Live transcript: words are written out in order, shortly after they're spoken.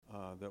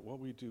that what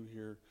we do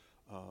here,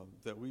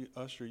 that we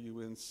usher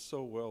you in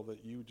so well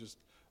that you just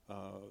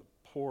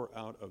pour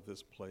out of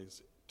this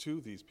place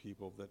to these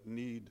people that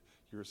need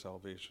your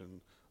salvation,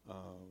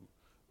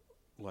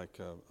 like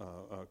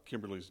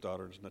Kimberly's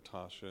daughters,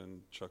 Natasha,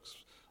 and Chuck's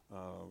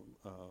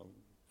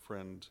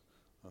friend,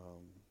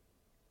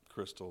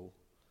 Crystal,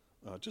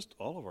 just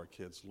all of our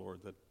kids,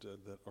 Lord,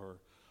 that are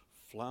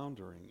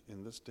floundering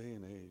in this day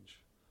and age.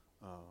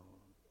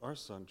 Our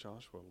son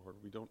Joshua, Lord,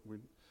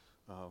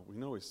 we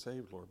know he's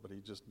saved, Lord, but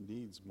he just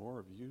needs more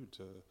of you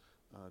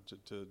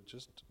to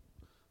just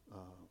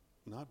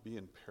not be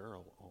in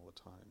peril all the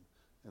time,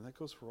 and that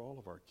goes for all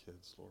of our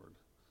kids, Lord.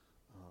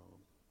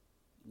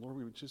 Lord,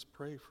 we would just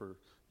pray for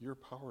your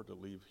power to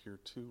leave here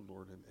too,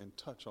 Lord, and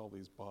touch all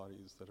these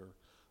bodies that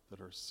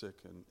are sick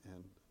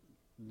and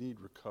need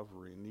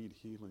recovery, need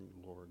healing,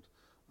 Lord.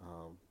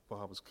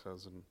 Bob's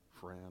cousin,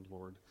 Fran,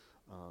 Lord,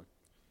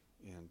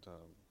 and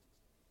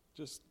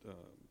just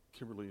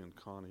Kimberly and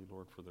Connie,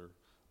 Lord, for their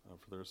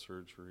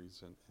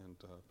surgeries, and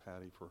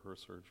Patty for her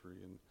surgery,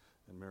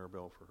 and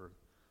Maribel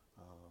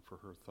for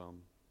her thumb.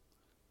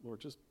 Lord,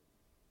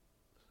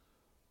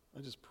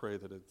 I just pray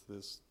that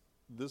it's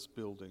this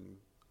building,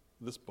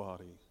 this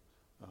body,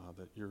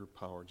 that your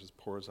power just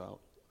pours out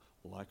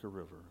like a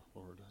river,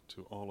 Lord,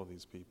 to all of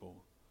these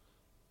people.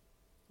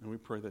 And we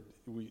pray that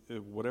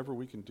whatever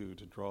we can do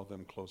to draw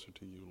them closer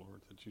to you,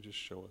 Lord, that you just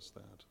show us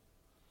that.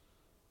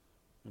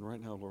 And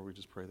right now, Lord, we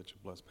just pray that you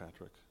bless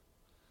Patrick.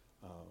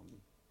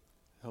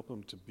 Help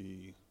him to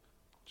be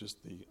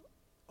just the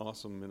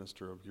awesome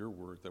minister of your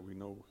word that we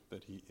know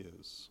that he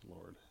is,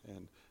 Lord,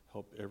 and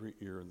help every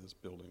ear in this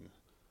building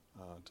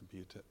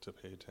to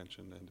pay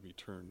attention and to be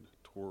turned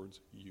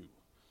towards you.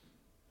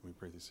 And we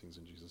pray these things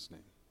in Jesus'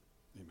 name.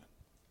 Amen.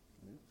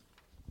 Amen.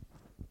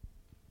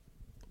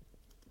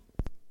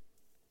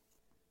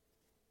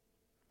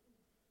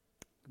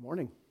 Good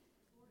morning.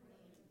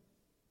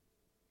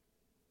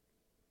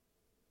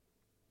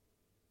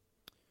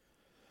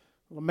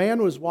 Well, a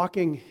man was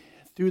walking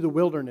through the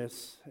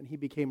wilderness and he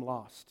became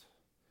lost.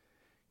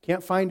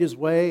 Can't find his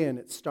way, and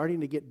it's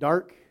starting to get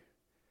dark.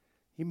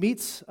 He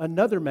meets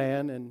another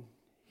man and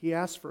he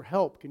asks for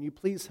help. Can you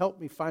please help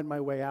me find my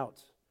way out?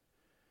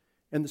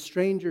 And the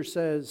stranger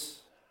says,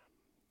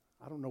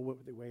 I don't know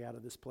what the way out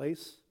of this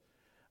place.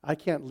 I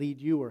can't lead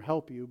you or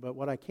help you, but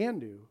what I can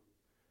do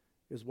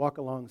is walk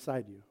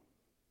alongside you.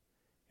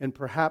 And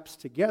perhaps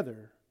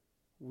together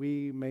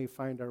we may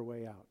find our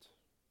way out.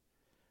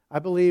 I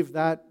believe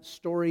that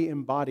story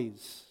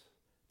embodies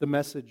the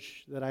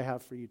message that I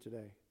have for you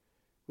today,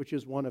 which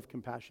is one of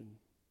compassion.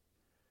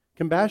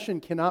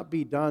 Compassion cannot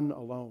be done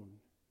alone.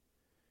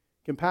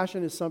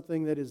 Compassion is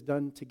something that is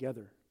done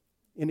together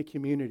in a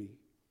community.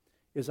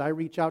 As I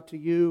reach out to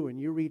you and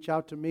you reach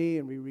out to me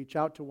and we reach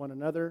out to one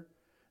another,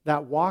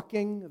 that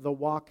walking the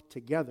walk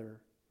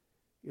together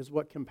is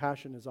what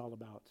compassion is all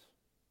about.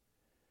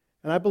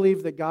 And I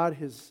believe that God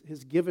has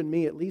given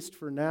me, at least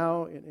for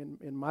now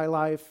in my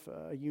life,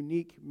 a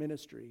unique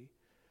ministry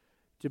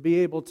to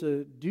be able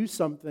to do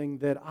something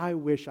that I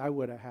wish I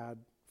would have had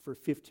for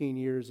 15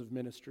 years of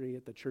ministry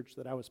at the church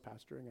that I was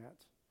pastoring at.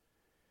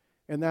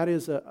 And that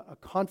is a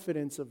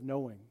confidence of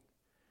knowing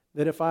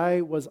that if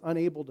I was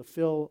unable to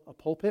fill a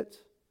pulpit,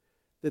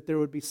 that there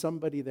would be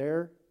somebody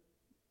there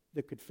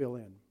that could fill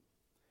in.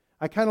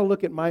 I kind of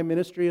look at my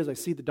ministry as I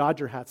see the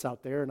Dodger hats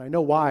out there, and I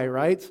know why,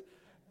 right?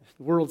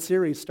 The World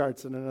Series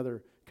starts in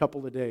another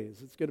couple of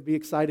days. It's going to be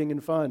exciting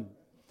and fun.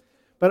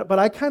 But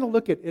I kind of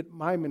look at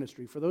my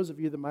ministry. For those of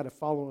you that might have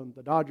followed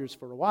the Dodgers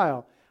for a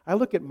while, I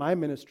look at my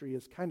ministry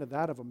as kind of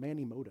that of a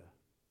Manny Mota.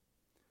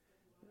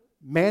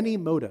 Manny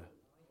Mota.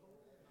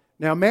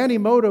 Now, Manny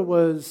Mota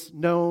was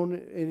known,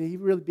 and he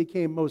really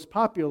became most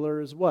popular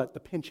as what? The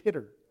pinch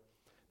hitter.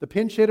 The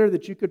pinch hitter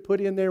that you could put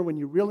in there when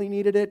you really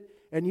needed it,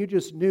 and you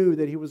just knew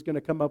that he was going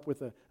to come up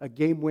with a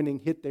game-winning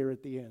hit there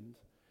at the end.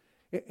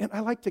 And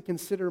I like to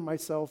consider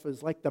myself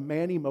as like the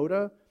Manny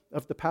Mota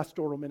of the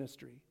pastoral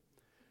ministry.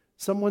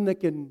 Someone that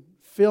can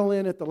fill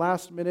in at the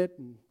last minute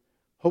and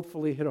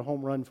hopefully hit a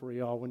home run for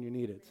you all when you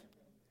need it.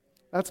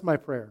 That's my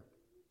prayer.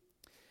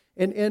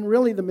 And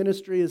really the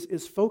ministry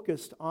is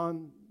focused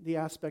on the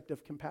aspect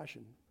of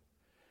compassion.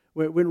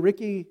 When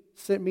Ricky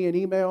sent me an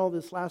email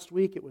this last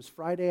week, it was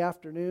Friday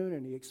afternoon,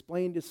 and he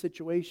explained his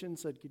situation,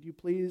 said, could you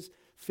please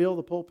fill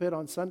the pulpit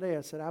on Sunday?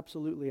 I said,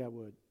 absolutely I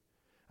would.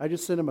 I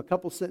just sent him a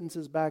couple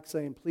sentences back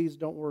saying, please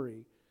don't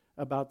worry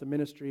about the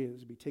ministry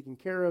as be taken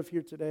care of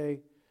here today,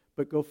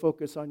 but go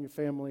focus on your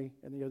family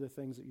and the other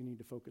things that you need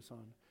to focus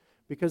on.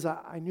 Because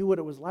I knew what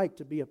it was like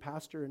to be a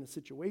pastor in a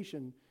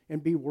situation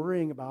and be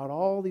worrying about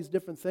all these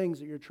different things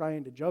that you're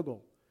trying to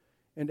juggle,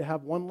 and to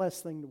have one less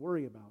thing to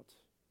worry about,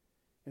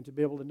 and to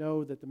be able to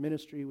know that the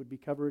ministry would be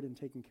covered and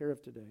taken care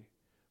of today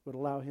would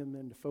allow him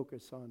then to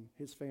focus on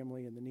his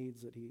family and the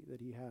needs that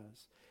he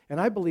has. And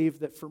I believe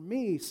that for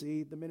me,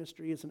 see, the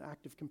ministry is an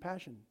act of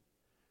compassion,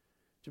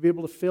 to be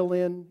able to fill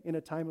in a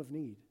time of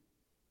need.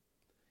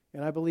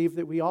 And I believe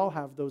that we all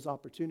have those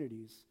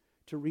opportunities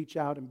to reach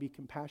out and be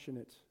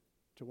compassionate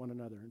to one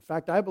another. In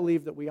fact, I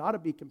believe that we ought to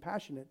be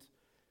compassionate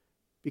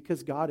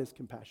because God is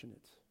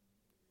compassionate.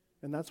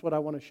 And that's what I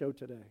want to show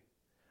today.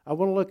 I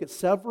want to look at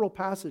several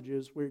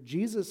passages where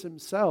Jesus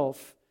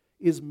himself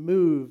is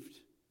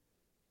moved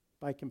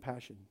by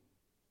compassion.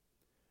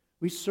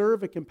 We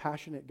serve a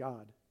compassionate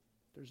God.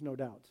 There's no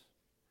doubt.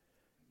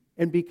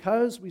 And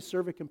because we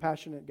serve a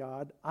compassionate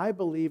God, I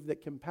believe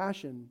that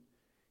compassion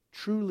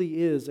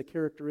truly is a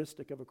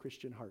characteristic of a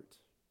Christian heart.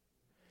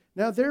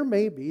 Now, there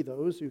may be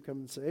those who come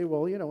and say,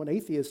 well, an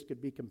atheist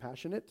could be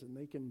compassionate and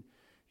they can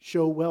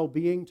show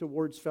well-being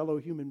towards fellow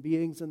human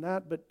beings and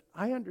that, but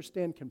I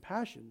understand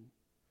compassion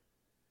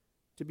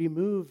to be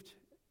moved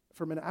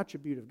from an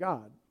attribute of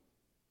God.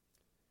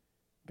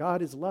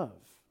 God is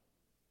love.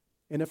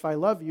 And if I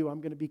love you,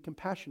 I'm going to be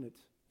compassionate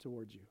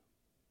towards you.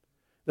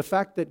 The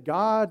fact that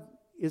God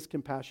is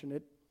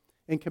compassionate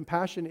and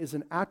compassion is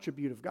an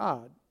attribute of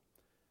God,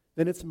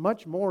 then it's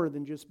much more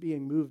than just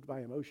being moved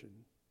by emotion.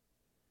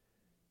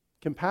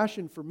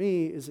 Compassion for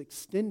me is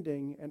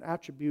extending an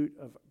attribute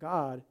of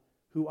God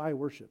who I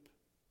worship.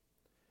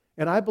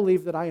 And I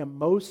believe that I am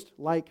most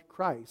like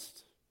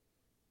Christ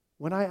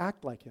when I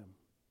act like him.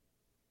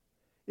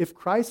 If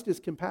Christ is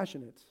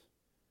compassionate,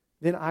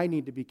 then I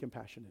need to be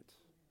compassionate.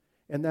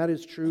 And that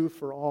is true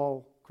for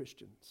all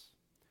Christians.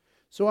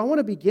 So I want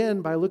to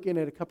begin by looking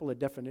at a couple of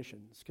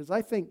definitions, because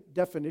I think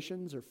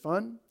definitions are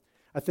fun.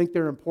 I think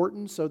they're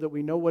important so that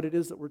we know what it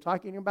is that we're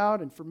talking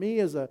about. And for me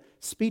as a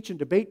speech and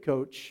debate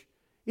coach,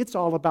 it's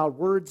all about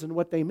words and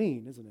what they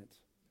mean, isn't it?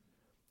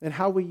 And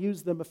how we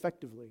use them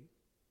effectively.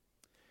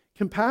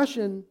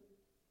 Compassion,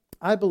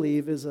 I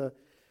believe, is a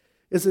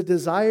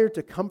desire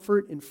to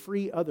comfort and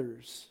free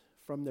others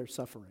from their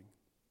suffering.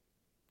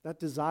 That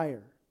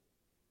desire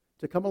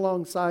to come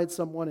alongside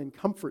someone and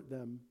comfort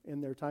them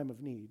in their time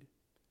of need.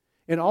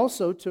 And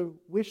also to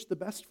wish the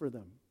best for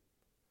them.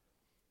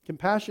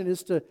 Compassion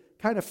is to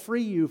kind of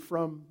free you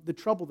from the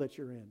trouble that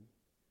you're in.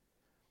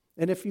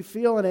 And if you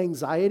feel an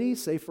anxiety,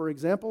 say for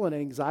example, an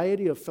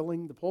anxiety of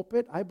filling the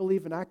pulpit, I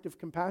believe an act of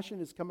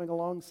compassion is coming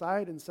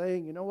alongside and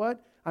saying, you know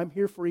what, I'm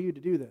here for you to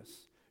do this.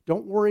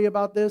 Don't worry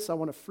about this. I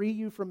want to free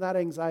you from that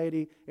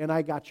anxiety, and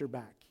I got your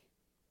back.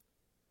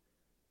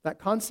 That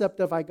concept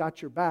of I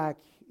got your back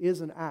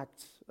is an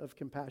act of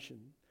compassion.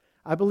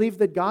 I believe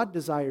that God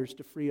desires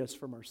to free us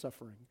from our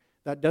suffering.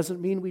 That doesn't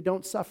mean we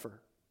don't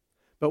suffer.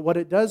 But what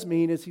it does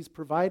mean is he's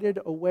provided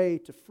a way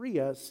to free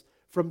us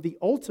from the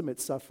ultimate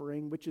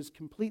suffering, which is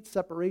complete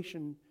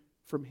separation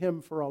from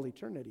him for all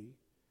eternity.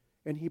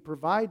 And he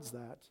provides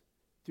that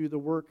through the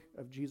work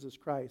of Jesus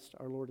Christ,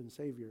 our Lord and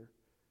Savior,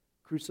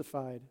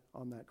 crucified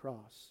on that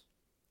cross.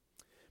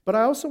 But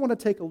I also want to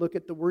take a look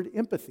at the word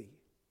empathy,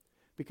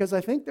 because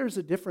I think there's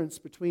a difference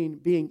between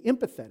being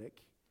empathetic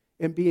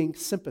and being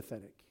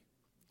sympathetic.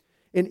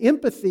 And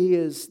empathy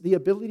is the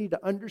ability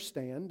to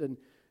understand and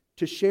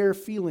to share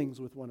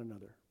feelings with one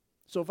another.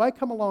 So if I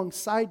come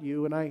alongside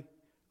you and I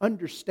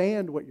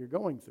understand what you're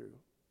going through,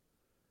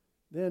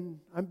 then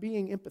I'm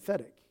being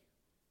empathetic.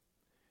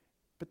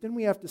 But then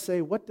we have to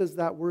say, what does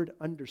that word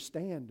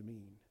understand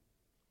mean?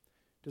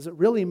 Does it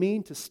really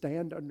mean to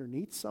stand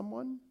underneath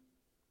someone?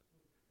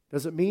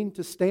 Does it mean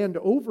to stand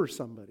over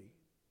somebody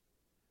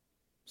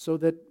so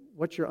that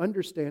what you're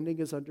understanding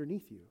is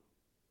underneath you?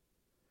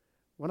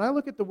 When I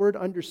look at the word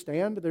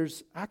understand,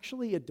 there's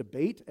actually a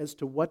debate as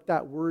to what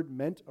that word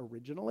meant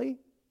originally.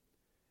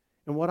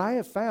 And what I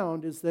have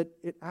found is that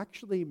it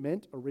actually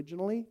meant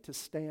originally to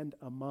stand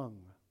among.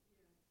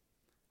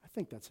 I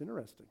think that's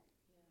interesting.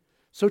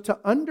 So to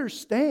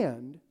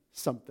understand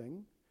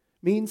something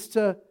means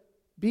to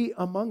be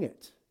among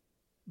it,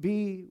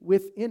 be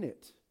within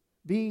it,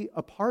 be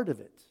a part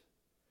of it.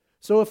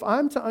 So if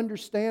I'm to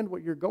understand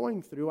what you're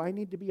going through, I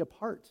need to be a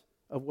part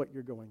of what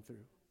you're going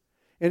through.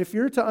 And if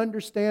you're to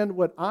understand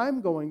what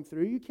I'm going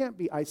through, you can't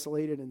be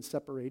isolated and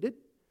separated.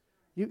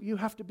 You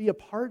have to be a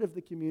part of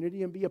the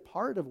community and be a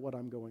part of what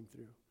I'm going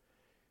through.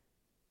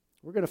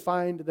 We're going to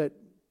find that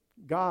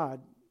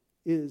God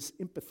is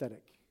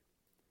empathetic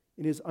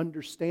in his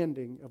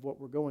understanding of what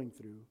we're going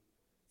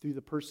through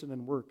the person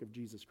and work of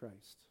Jesus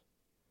Christ.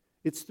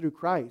 It's through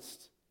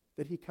Christ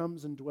that he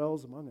comes and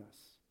dwells among us,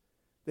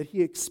 that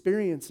he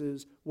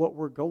experiences what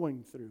we're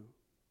going through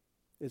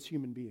as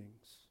human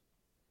beings.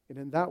 And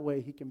in that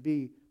way, he can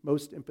be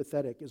most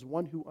empathetic as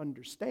one who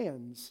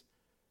understands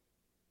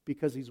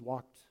because he's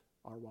walked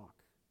our walk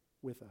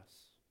with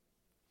us.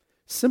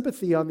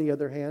 Sympathy, on the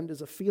other hand,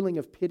 is a feeling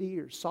of pity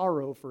or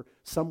sorrow for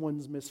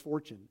someone's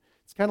misfortune.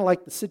 It's kind of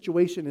like the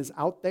situation is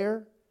out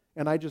there,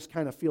 and I just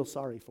kind of feel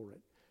sorry for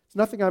it. It's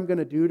nothing I'm going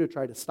to do to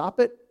try to stop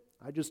it.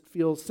 I just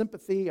feel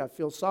sympathy. I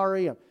feel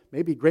sorry. I'm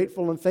maybe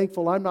grateful and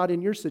thankful I'm not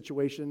in your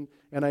situation,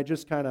 and I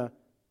just kind of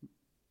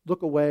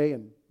look away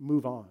and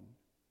move on.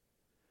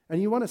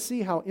 And you want to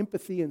see how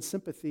empathy and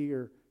sympathy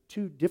are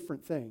two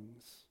different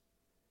things.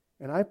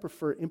 And I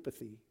prefer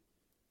empathy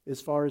as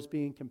far as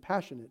being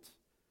compassionate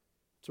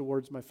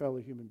towards my fellow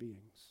human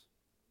beings.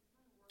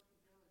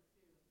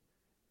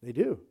 They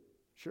do,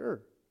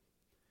 sure.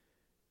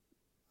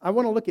 I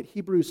want to look at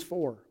Hebrews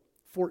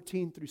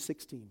 4:14 through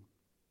 16.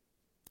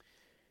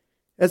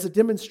 As a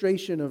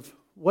demonstration of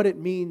what it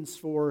means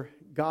for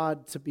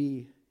God to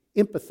be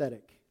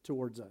empathetic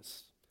towards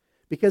us.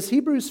 Because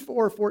Hebrews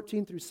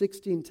 4:14 through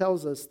 16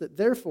 tells us that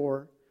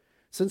therefore,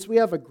 since we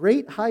have a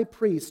great high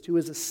priest who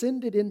has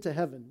ascended into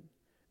heaven,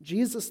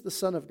 Jesus the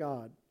Son of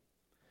God,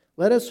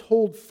 let us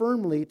hold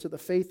firmly to the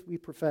faith we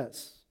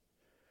profess.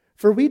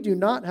 For we do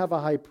not have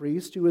a high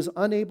priest who is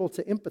unable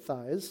to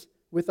empathize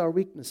with our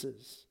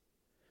weaknesses,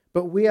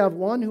 but we have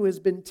one who has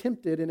been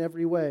tempted in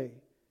every way,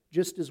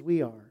 just as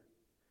we are,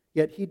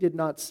 yet he did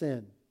not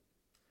sin.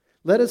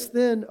 Let us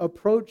then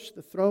approach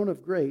the throne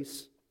of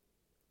grace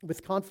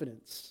with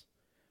confidence,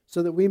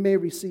 so that we may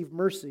receive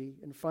mercy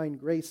and find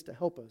grace to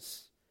help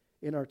us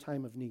in our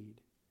time of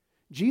need.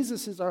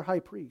 Jesus is our high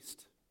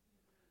priest,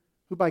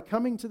 who by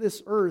coming to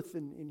this earth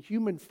in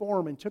human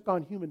form and took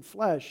on human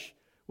flesh,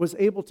 was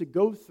able to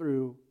go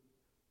through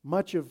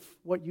much of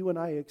what you and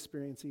I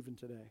experience even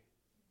today.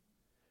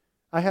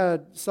 I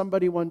had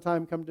somebody one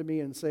time come to me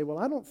and say, well,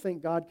 I don't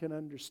think God can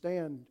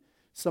understand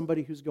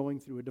somebody who's going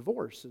through a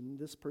divorce. And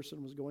this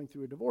person was going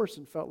through a divorce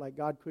and felt like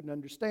God couldn't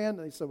understand.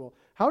 And they said, well,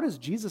 how does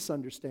Jesus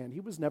understand? He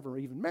was never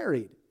even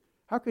married.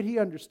 How could he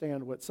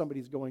understand what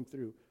somebody's going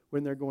through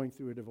when they're going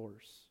through a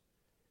divorce?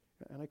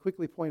 And I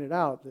quickly pointed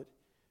out that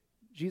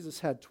Jesus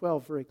had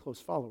 12 very close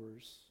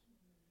followers,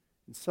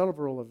 and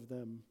several of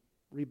them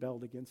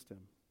rebelled against him.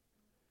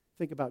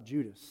 Think about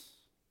Judas.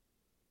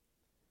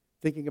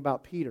 Thinking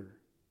about Peter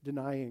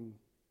denying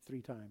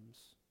 3 times.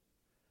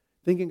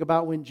 Thinking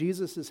about when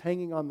Jesus is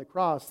hanging on the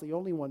cross, the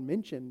only one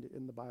mentioned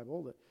in the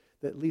Bible,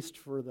 that at least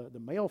for the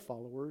male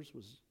followers,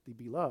 was the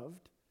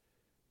beloved,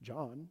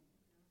 John.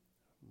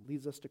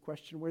 Leads us to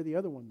question where the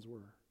other ones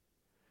were.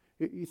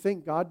 You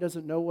think God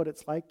doesn't know what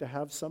it's like to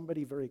have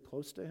somebody very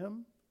close to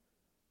him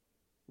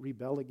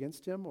rebel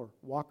against him or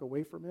walk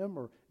away from him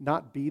or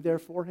not be there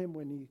for him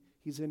when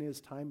he's in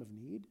his time of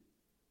need?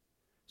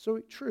 So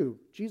true,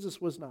 Jesus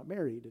was not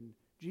married and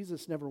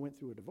Jesus never went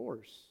through a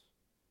divorce.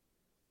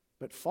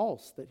 But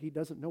false that he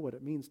doesn't know what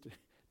it means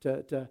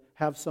to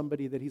have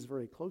somebody that he's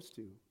very close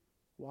to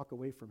walk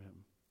away from him.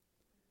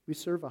 We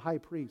serve a high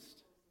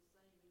priest.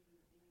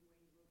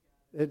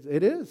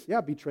 It is.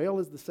 Yeah, betrayal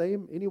is the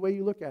same any way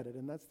you look at it,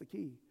 and that's the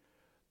key.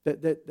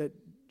 That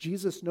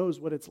Jesus knows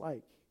what it's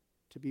like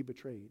to be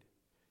betrayed.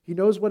 He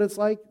knows what it's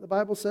like, the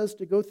Bible says,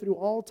 to go through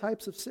all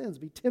types of sins,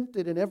 be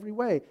tempted in every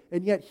way,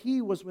 and yet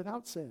he was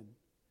without sin.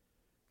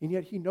 And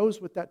yet he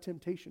knows what that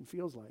temptation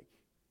feels like.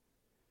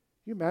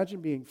 Can you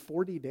imagine being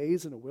 40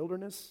 days in a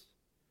wilderness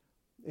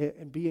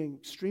and being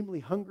extremely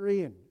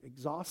hungry and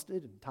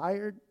exhausted and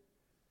tired,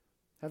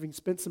 having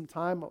spent some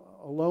time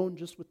alone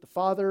just with the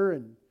Father,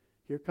 and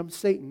here comes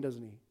Satan,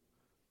 doesn't he?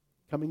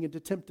 Coming in to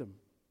tempt him.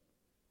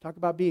 Talk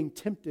about being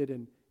tempted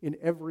in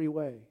every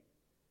way.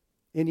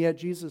 And yet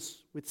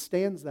Jesus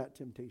withstands that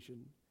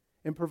temptation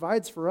and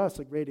provides for us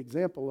a great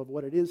example of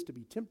what it is to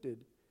be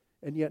tempted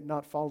and yet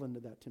not fall into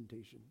that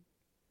temptation.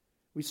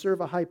 We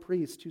serve a high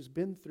priest who's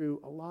been through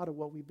a lot of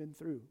what we've been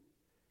through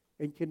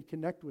and can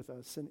connect with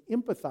us and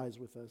empathize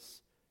with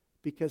us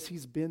because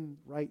he's been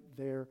right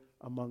there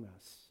among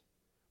us.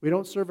 We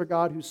don't serve a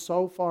God who's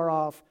so far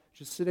off,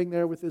 just sitting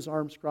there with his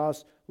arms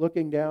crossed,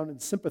 looking down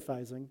and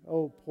sympathizing.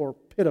 Oh, poor,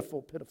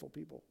 pitiful, pitiful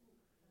people.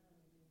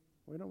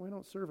 We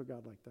don't serve a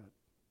God like that.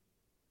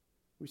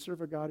 We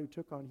serve a God who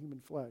took on human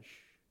flesh,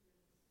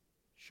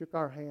 shook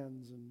our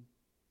hands and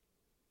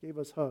gave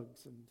us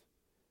hugs and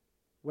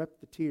wept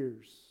the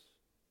tears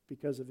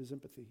because of his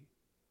empathy,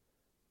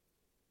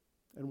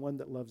 and one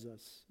that loves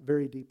us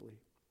very deeply.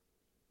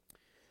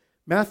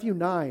 Matthew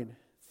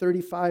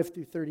 9:35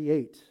 through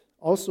 38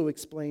 also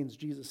explains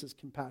Jesus'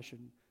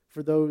 compassion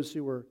for those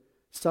who were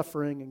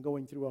suffering and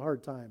going through a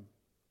hard time.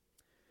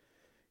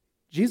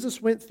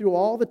 Jesus went through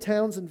all the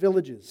towns and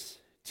villages,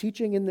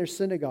 teaching in their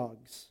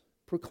synagogues,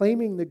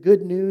 proclaiming the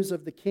good news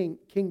of the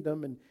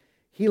kingdom and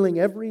healing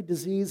every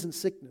disease and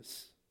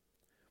sickness.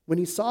 When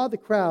he saw the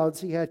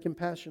crowds, he had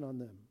compassion on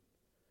them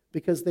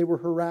because they were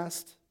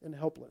harassed and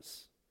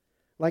helpless,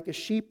 like a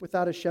sheep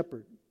without a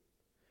shepherd.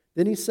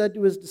 Then he said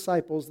to his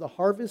disciples, "The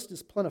harvest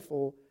is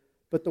plentiful,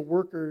 but the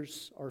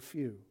workers are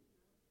few.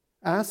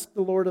 Ask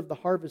the Lord of the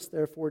harvest,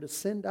 therefore, to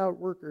send out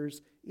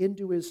workers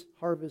into his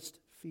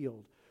harvest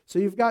field." So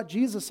you've got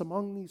Jesus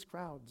among these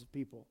crowds of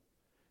people.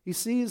 He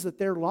sees that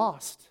they're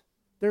lost.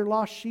 They're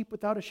lost sheep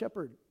without a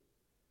shepherd.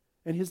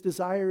 And his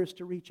desire is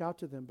to reach out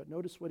to them. But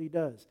notice what he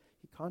does.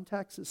 He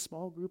contacts his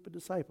small group of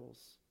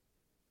disciples.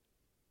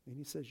 And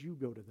he says, you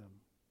go to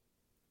them.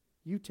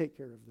 You take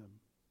care of them.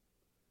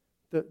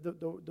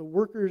 The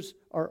workers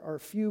are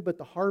few, but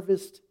the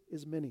harvest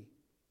is many.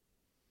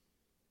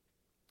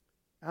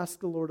 Ask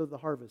the Lord of the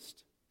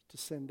harvest to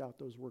send out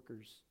those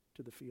workers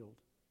to the field.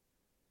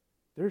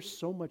 There's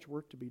so much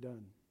work to be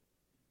done.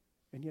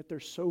 And yet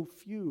there's so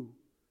few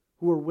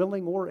who are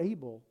willing or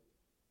able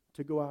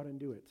to go out and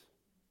do it.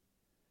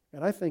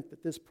 And I think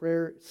that this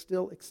prayer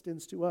still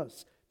extends to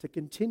us to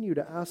continue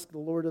to ask the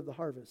Lord of the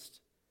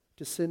harvest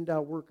to send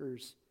out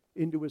workers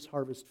into his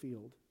harvest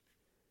field.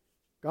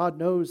 God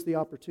knows the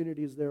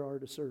opportunities there are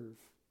to serve.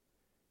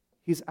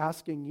 He's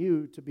asking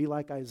you to be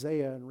like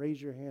Isaiah and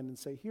raise your hand and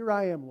say, "Here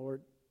I am,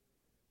 Lord,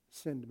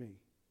 send me."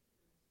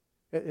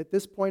 At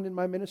this point in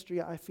my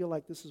ministry, I feel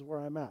like this is where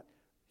I'm at.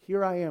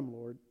 Here I am,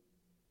 Lord.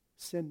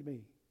 Send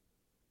me.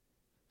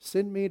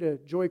 Send me to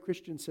Joy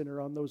Christian Center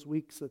on those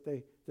weeks that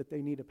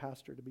they need a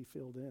pastor to be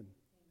filled in.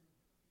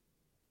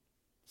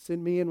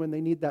 Send me in when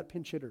they need that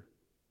pinch hitter,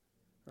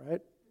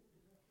 right?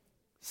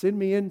 Send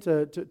me in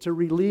to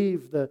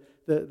relieve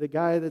the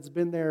guy that's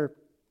been there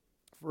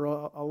for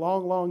a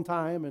long, long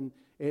time,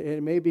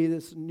 and maybe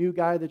this new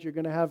guy that you're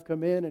going to have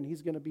come in, and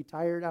he's going to be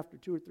tired after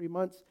 2 or 3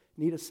 months,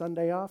 need a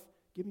Sunday off.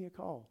 Give me a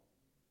call,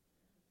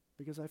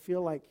 because I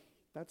feel like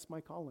that's my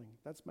calling.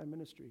 That's my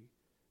ministry,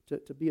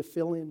 to be a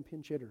fill-in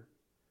pinch hitter.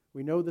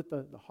 We know that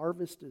the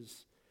harvest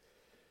is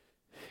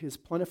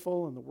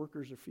plentiful and the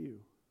workers are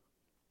few.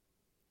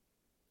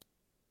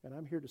 And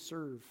I'm here to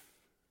serve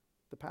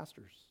the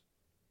pastors.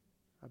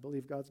 I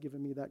believe God's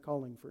given me that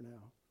calling for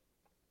now.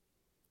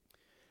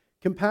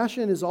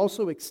 Compassion is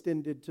also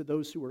extended to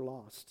those who are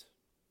lost.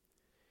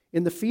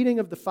 In the feeding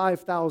of the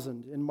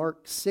 5,000 in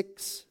Mark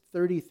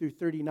 6:30 through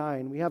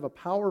 39, we have a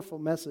powerful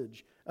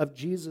message of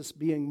Jesus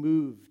being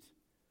moved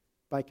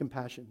by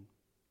compassion.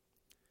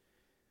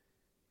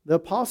 The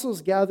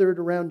apostles gathered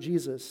around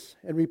Jesus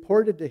and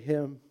reported to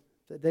him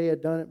that they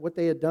had done what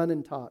they had done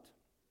and taught.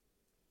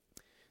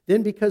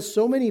 Then, because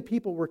so many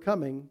people were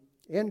coming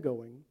and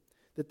going,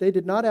 that they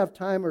did not have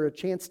time or a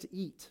chance to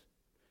eat.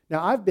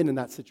 Now, I've been in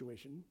that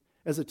situation.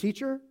 As a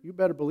teacher, you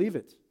better believe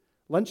it.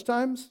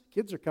 Lunchtimes,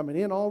 kids are coming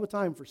in all the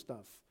time for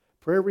stuff.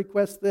 Prayer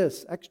requests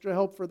this, extra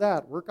help for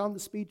that, work on the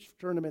speech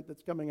tournament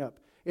that's coming up.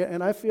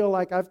 And I feel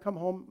like I've come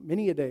home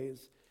many a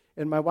days,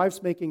 and my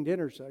wife's making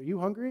dinner. So, are you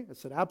hungry? I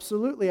said,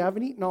 absolutely. I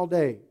haven't eaten all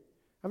day.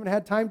 I haven't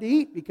had time to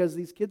eat because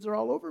these kids are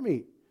all over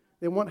me.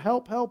 They want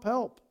help, help,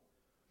 help.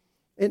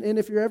 And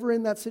if you're ever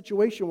in that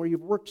situation where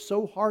you've worked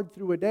so hard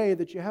through a day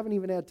that you haven't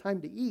even had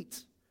time to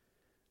eat,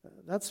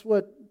 that's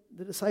what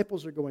the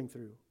disciples are going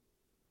through.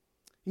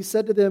 He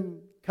said to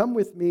them, come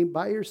with me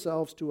by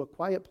yourselves to a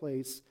quiet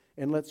place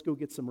and let's go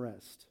get some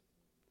rest.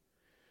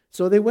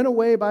 So they went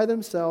away by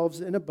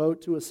themselves in a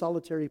boat to a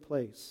solitary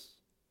place.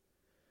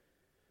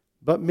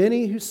 But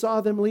many who saw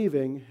them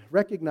leaving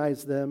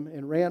recognized them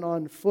and ran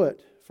on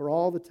foot for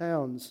all the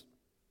towns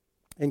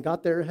and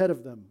got there ahead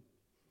of them.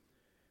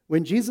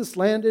 When Jesus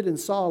landed and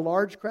saw a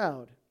large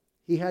crowd,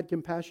 he had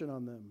compassion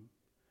on them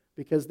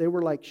because they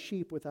were like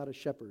sheep without a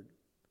shepherd.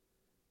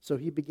 So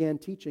he began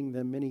teaching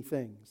them many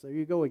things. There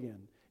you go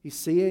again. He's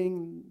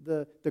seeing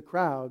the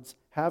crowds,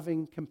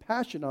 having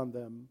compassion on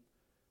them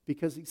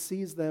because he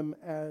sees them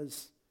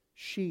as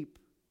sheep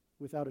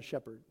without a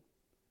shepherd.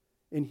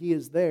 And he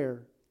is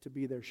there to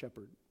be their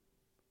shepherd.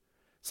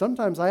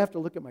 Sometimes I have to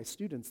look at my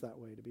students that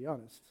way, to be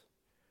honest.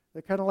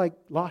 They're kind of like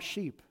lost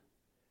sheep.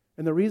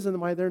 And the reason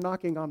why they're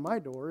knocking on my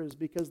door is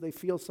because they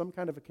feel some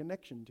kind of a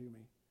connection to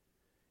me.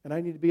 And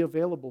I need to be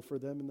available for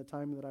them in the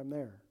time that I'm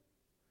there.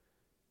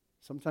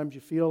 Sometimes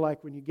you feel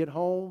like when you get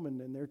home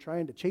and they're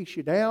trying to chase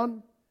you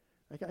down,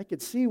 I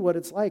could see what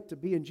it's like to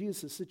be in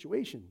Jesus'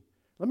 situation.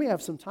 Let me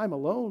have some time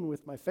alone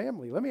with my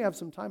family. Let me have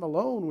some time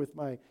alone with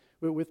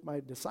my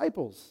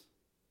disciples.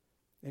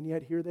 And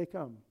yet here they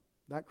come,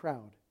 that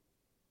crowd.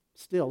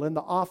 Still, in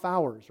the off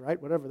hours,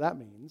 right? Whatever that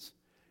means.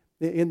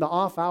 In the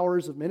off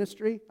hours of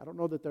ministry, I don't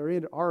know that there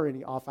are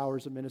any off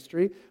hours of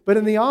ministry, but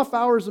in the off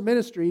hours of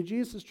ministry,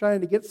 Jesus is trying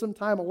to get some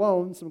time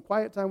alone, some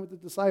quiet time with the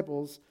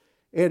disciples,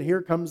 and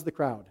here comes the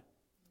crowd,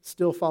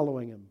 still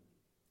following him.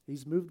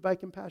 He's moved by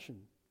compassion.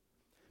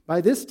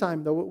 By this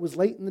time, though, it was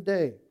late in the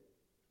day.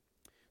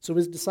 So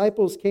his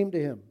disciples came to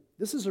him.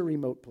 This is a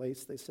remote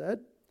place, they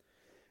said,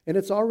 and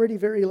it's already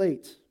very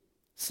late.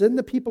 Send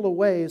the people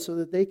away so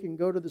that they can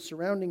go to the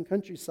surrounding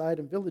countryside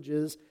and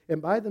villages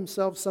and buy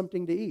themselves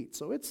something to eat.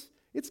 So it's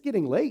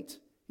getting late.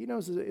 He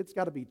knows it's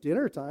got to be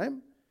dinner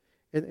time.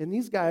 And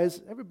these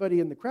guys, everybody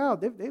in the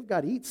crowd, they've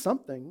got to eat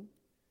something.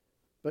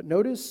 But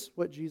notice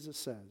what Jesus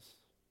says.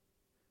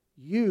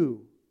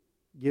 You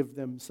give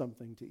them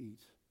something to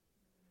eat.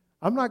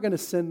 I'm not going to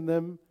send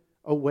them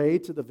away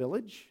to the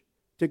village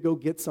to go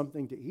get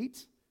something to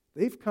eat.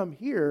 They've come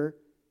here,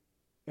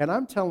 and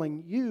I'm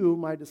telling you,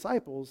 my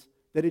disciples,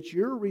 that it's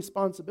your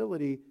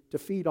responsibility to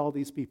feed all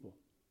these people.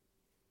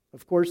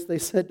 Of course, they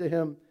said to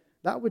him,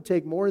 that would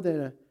take more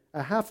than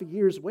a half a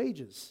year's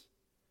wages.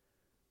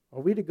 Are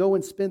we to go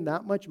and spend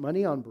that much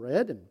money on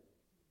bread and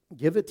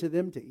give it to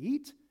them to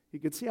eat? You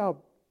could see how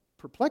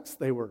perplexed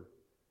they were.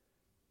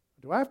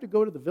 Do I have to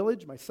go to the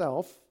village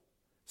myself,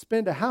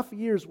 spend a half a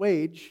year's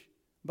wage,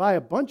 buy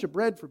a bunch of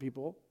bread for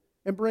people,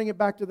 and bring it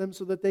back to them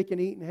so that they can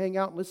eat and hang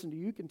out and listen to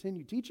you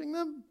continue teaching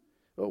them?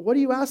 What are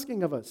you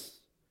asking of us?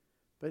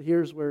 But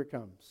here's where it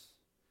comes.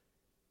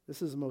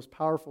 This is the most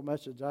powerful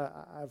message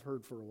I've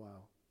heard for a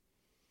while.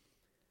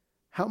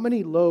 How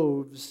many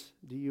loaves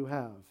do you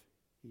have?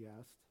 He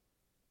asked.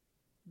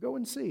 Go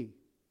and see.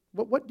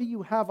 What do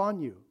you have on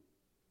you?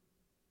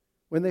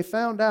 When they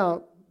found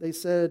out, they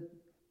said,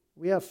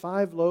 we have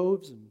 5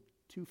 loaves and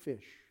 2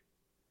 fish.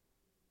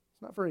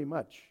 It's not very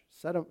much.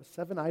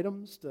 7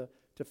 items to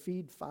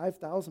feed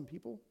 5,000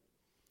 people.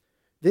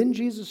 Then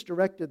Jesus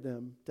directed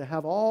them to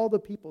have all the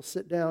people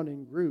sit down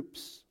in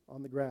groups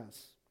on the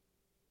grass.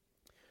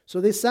 So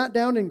they sat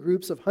down in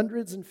groups of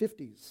hundreds and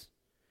fifties.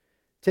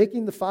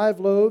 Taking the 5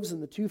 loaves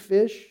and the 2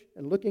 fish,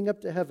 and looking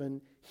up to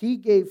heaven, he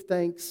gave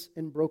thanks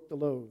and broke the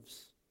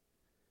loaves.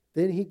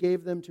 Then he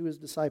gave them to his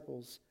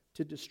disciples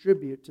to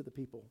distribute to the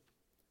people.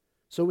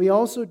 So he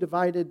also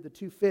divided the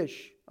 2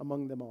 fish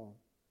among them all.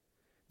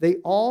 They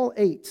all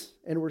ate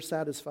and were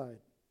satisfied.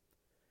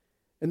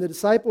 And the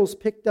disciples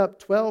picked up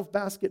 12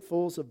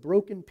 basketfuls of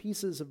broken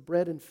pieces of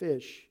bread and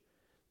fish.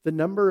 The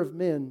number of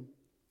men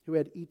who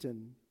had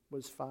eaten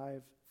was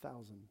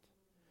 5,000.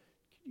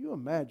 Can you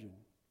imagine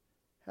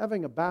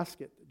having a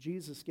basket that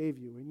Jesus gave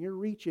you and you're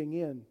reaching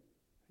in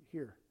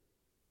here?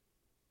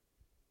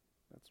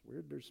 That's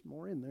weird. There's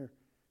more in there.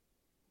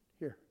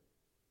 Here.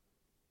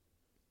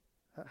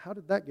 How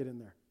did that get in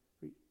there?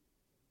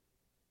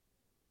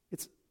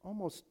 It's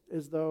almost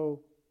as though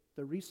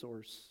the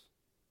resource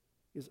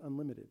is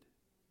unlimited.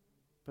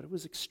 But it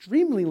was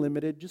extremely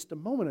limited just a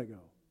moment ago.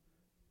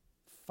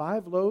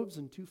 5 loaves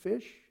and 2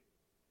 fish.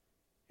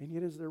 And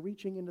yet as they're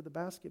reaching into the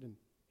basket and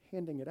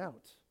handing it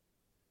out,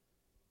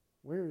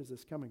 where is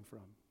this coming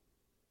from?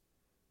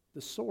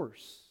 The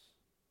source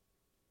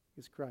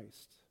is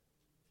Christ.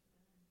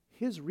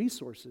 His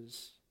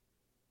resources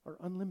are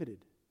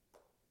unlimited.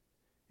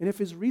 And if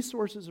his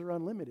resources are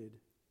unlimited,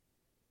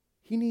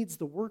 he needs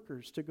the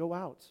workers to go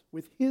out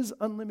with his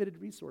unlimited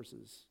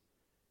resources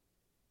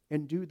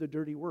and do the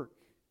dirty work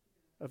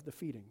of the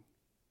feeding.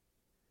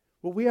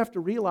 What we have to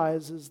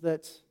realize is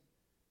that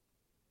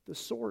the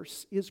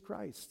source is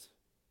Christ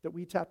that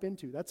we tap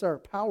into. That's our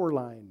power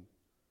line.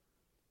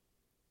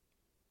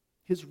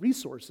 His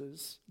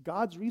resources,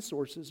 God's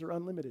resources, are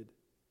unlimited.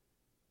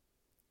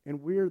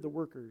 And we're the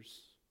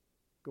workers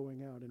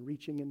going out and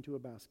reaching into a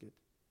basket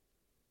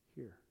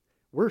here.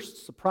 We're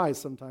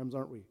surprised sometimes,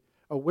 aren't we,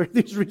 of where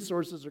these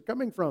resources are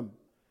coming from.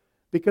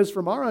 Because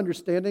from our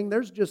understanding,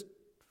 there's just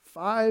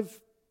 5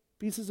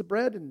 pieces of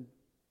bread and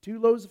 2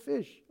 loaves of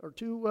fish, or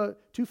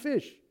two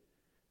fish.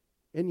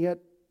 And yet,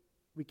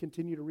 we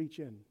continue to reach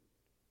in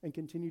and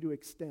continue to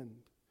extend.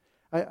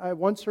 I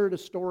once heard a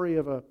story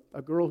of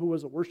a girl who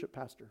was a worship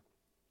pastor.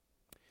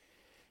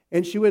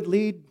 And she would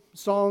lead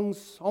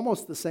songs,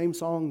 almost the same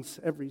songs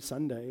every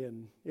Sunday.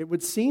 And it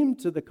would seem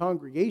to the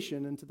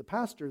congregation and to the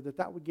pastor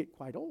that would get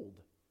quite old.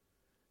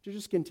 To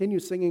just continue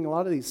singing a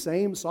lot of these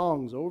same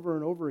songs over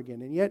and over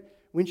again. And yet,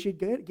 when she'd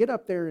get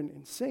up there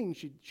and sing,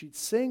 she'd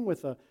sing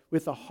with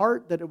a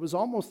heart that it was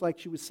almost like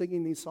she was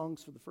singing these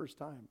songs for the first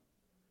time.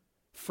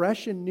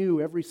 Fresh and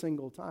new every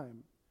single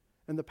time.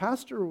 And the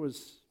pastor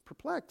was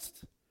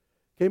perplexed.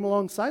 Came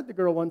alongside the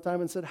girl one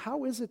time and said,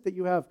 "How is it that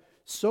you have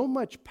so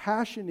much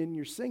passion in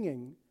your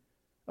singing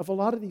of a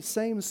lot of these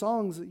same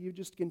songs that you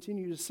just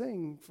continue to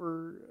sing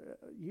for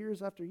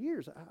years after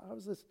years? How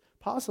is this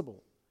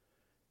possible?"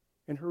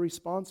 And her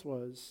response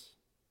was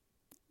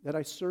that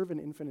I serve an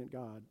infinite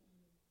God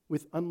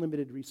with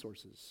unlimited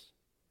resources.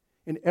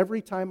 And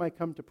every time I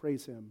come to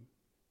praise him,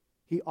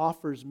 he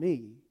offers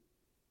me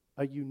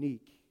a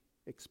unique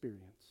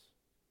experience.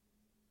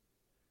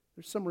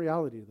 There's some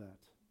reality to that.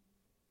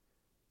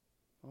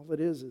 All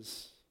it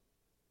is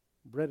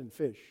bread and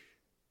fish.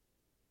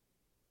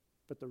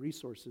 But the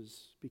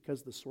resources,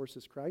 because the source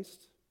is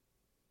Christ,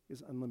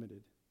 is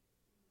unlimited.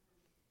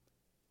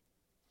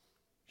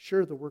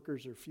 Sure, the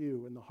workers are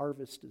few and the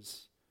harvest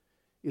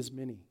is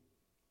many.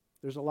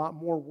 There's a lot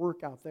more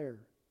work out there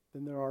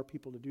than there are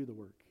people to do the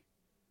work.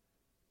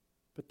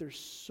 But there's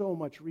so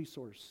much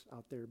resource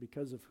out there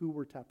because of who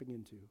we're tapping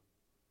into,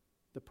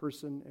 the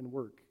person and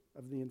work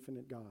of the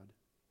infinite God.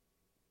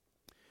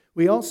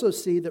 We also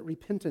see that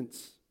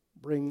repentance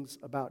brings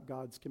about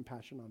God's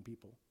compassion on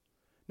people.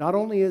 Not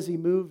only is he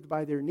moved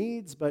by their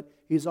needs, but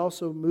he's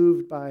also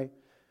moved by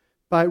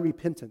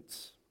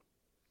repentance.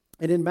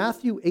 And in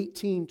Matthew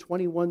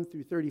 18:21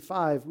 through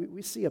 35,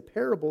 we see a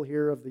parable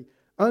here of the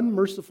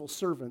unmerciful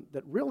servant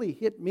that really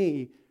hit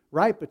me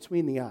right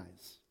between the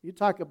eyes. You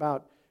talk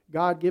about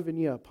God giving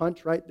you a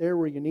punch right there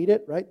where you need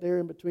it, right there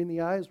in between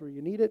the eyes where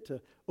you need it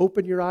to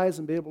open your eyes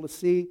and be able to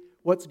see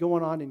what's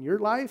going on in your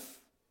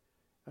life.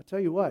 I tell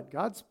you what,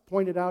 God's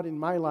pointed out in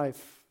my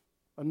life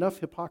enough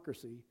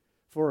hypocrisy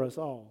for us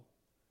all,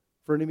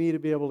 for me to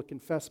be able to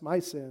confess my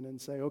sin and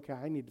say, okay,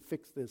 I need to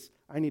fix this.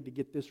 I need to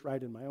get this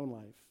right in my own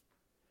life.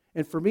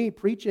 And for me,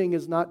 preaching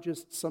is not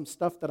just some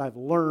stuff that I've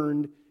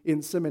learned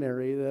in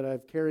seminary that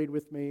I've carried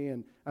with me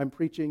and I'm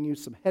preaching you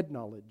some head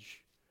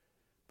knowledge.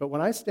 But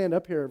when I stand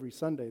up here every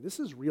Sunday, this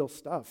is real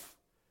stuff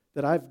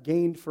that I've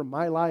gained from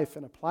my life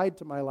and applied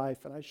to my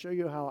life. And I show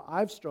you how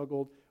I've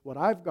struggled, what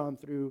I've gone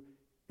through,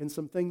 and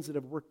some things that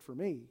have worked for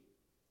me.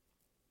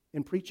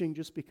 And preaching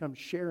just becomes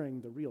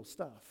sharing the real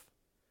stuff.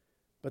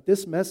 But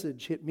this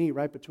message hit me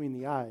right between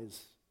the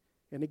eyes,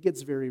 and it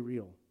gets very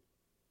real.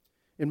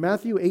 In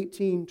Matthew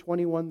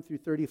 18:21 through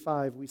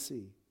 35, we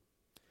see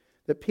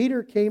that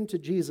Peter came to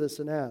Jesus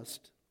and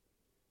asked,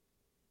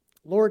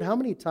 "Lord, how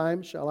many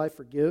times shall I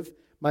forgive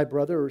my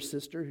brother or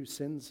sister who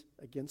sins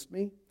against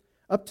me?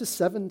 Up to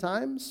 7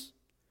 times?"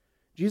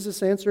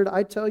 Jesus answered,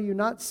 "I tell you,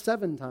 not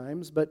 7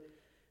 times, but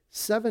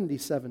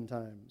 77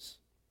 times.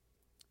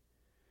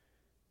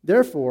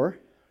 Therefore,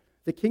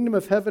 The kingdom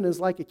of heaven is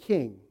like a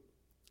king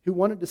who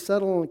wanted to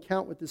settle an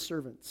account with his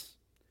servants.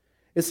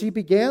 As he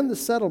began the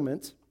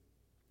settlement,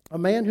 a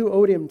man who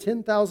owed him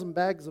 10,000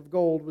 bags of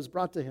gold was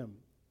brought to him.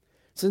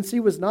 Since he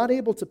was not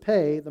able to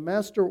pay, the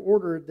master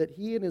ordered that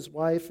he and his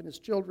wife and his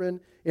children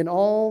and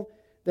all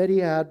that he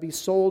had be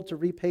sold to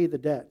repay the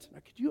debt.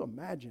 Now, could you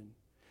imagine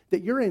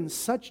that you're in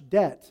such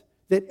debt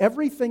that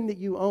everything that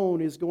you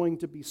own is going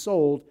to be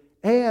sold,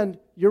 and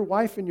your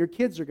wife and your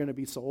kids are going to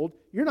be sold?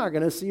 You're not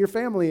going to see your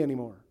family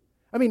anymore.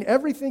 I mean,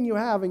 everything you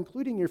have,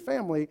 including your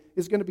family,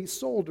 is going to be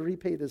sold to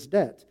repay this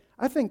debt.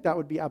 I think that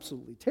would be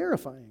absolutely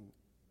terrifying.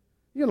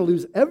 You're going to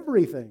lose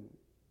everything.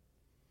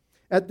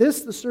 At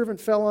this, the servant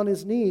fell on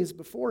his knees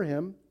before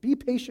him. "Be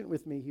patient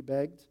with me," he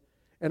begged,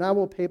 "and I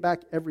will pay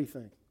back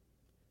everything."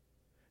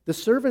 The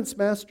servant's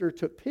master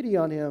took pity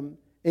on him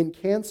and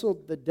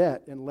canceled the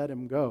debt and let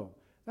him go.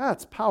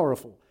 That's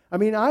powerful. I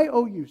mean, I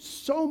owe you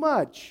so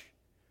much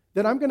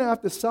that I'm going to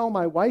have to sell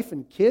my wife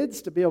and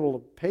kids to be able to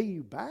pay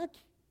you back?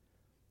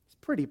 It's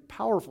pretty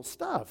powerful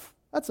stuff.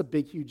 That's a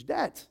big, huge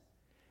debt.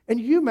 And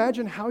you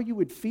imagine how you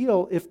would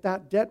feel if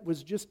that debt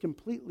was just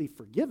completely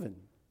forgiven.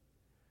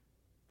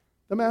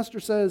 The master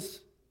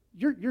says,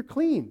 you're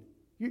clean.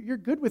 You're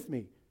good with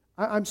me.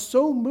 I'm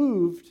so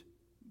moved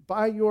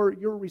by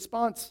your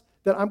response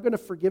that I'm going to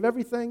forgive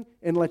everything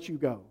and let you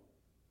go.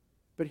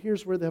 But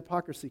here's where the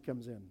hypocrisy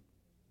comes in.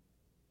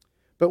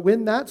 But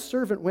when that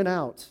servant went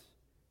out,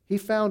 he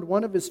found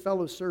one of his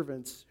fellow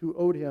servants who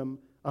owed him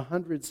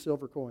 100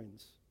 silver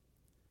coins.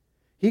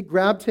 He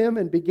grabbed him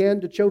and began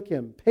to choke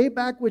him. "Pay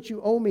back what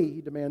you owe me,"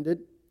 he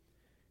demanded.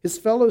 His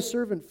fellow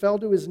servant fell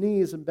to his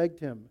knees and begged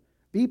him,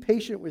 "Be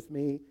patient with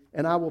me,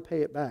 and I will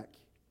pay it back."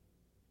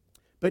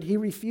 But he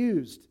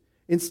refused.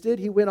 Instead,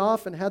 he went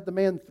off and had the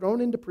man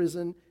thrown into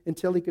prison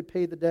until he could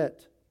pay the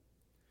debt.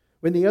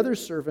 When the other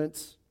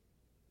servants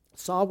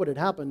saw what had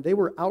happened, they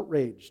were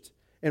outraged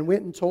and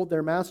went and told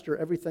their master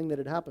everything that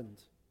had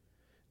happened.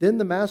 Then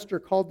the master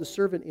called the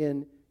servant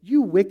in.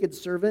 "You wicked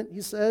servant,"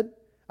 he said,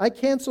 "I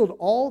canceled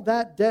all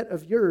that debt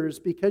of yours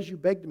because you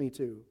begged me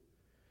to.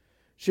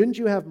 Shouldn't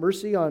you have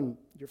mercy on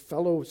your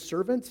fellow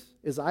servant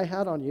as I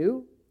had on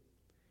you?"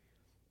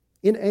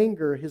 In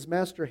anger, his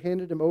master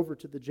handed him over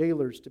to the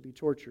jailers to be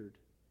tortured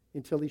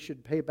until he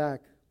should pay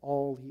back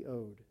all he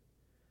owed.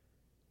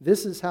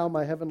 This is how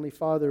my heavenly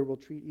Father will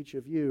treat each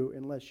of you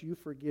unless you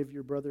forgive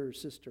your brother or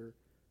sister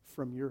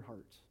from your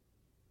heart.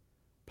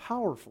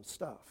 Powerful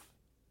stuff.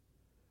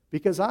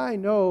 Because I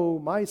know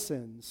my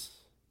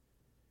sins.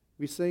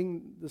 We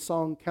sing the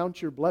song,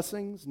 "Count your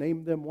blessings,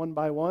 name them one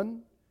by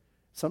one."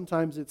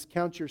 Sometimes it's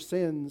 "Count your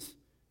sins,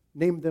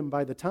 name them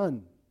by the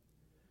ton."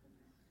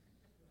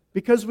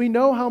 Because we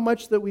know how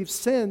much that we've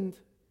sinned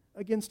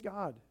against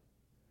God.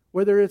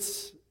 Whether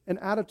it's an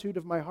attitude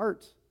of my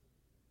heart,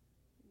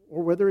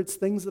 or whether it's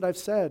things that I've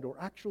said, or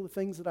actual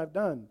things that I've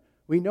done.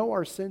 We know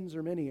our sins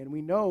are many, and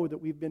we know that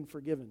we've been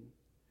forgiven.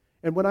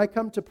 And when I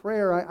come to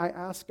prayer, I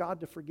ask God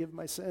to forgive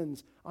my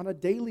sins on a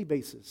daily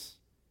basis,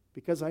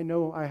 because I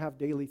know I have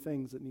daily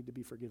things that need to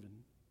be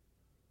forgiven.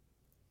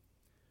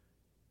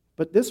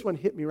 But this one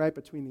hit me right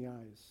between the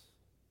eyes.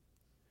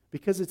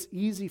 Because it's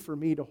easy for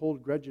me to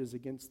hold grudges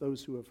against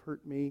those who have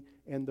hurt me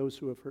and those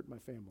who have hurt my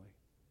family.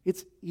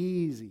 It's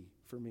easy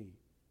for me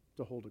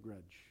to hold a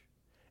grudge.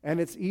 And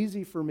it's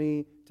easy for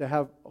me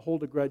to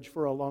hold a grudge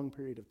for a long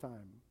period of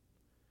time.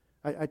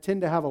 I tend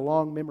to have a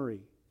long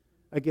memory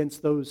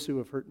against those who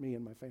have hurt me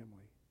and my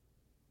family.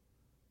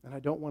 And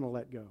I don't want to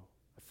let go.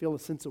 I feel a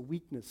sense of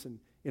weakness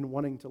in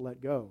wanting to let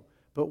go.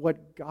 But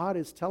what God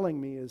is telling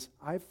me is,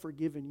 I've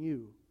forgiven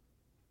you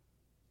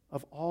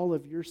of all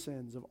of your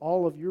sins, of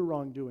all of your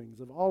wrongdoings,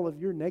 of all of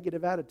your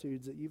negative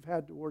attitudes that you've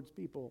had towards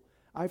people.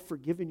 I've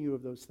forgiven you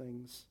of those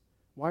things.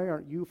 Why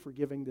aren't you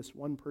forgiving this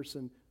one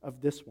person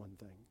of this one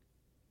thing?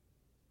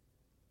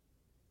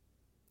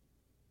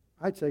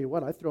 I tell you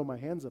what, I throw my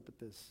hands up at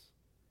this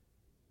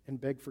and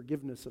beg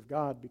forgiveness of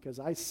God, because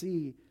I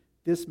see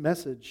this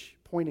message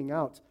pointing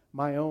out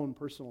my own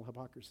personal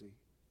hypocrisy.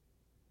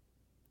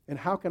 And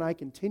how can I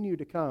continue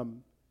to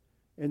come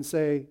and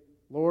say,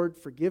 "Lord,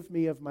 forgive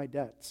me of my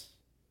debts,"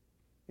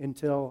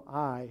 until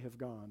I have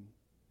gone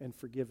and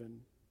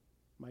forgiven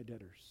my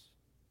debtors?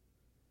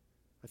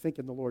 I think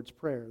in the Lord's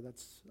Prayer,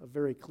 that's a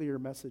very clear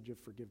message of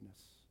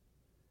forgiveness.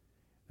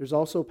 There's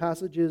also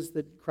passages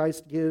that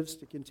Christ gives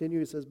to continue.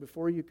 He says,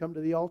 before you come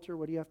to the altar,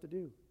 what do you have to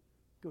do?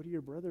 Go to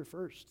your brother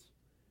first.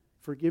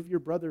 Forgive your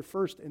brother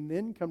first, and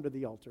then come to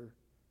the altar,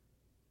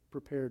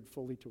 prepared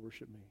fully to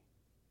worship me.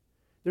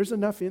 There's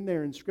enough in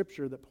there in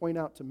Scripture that point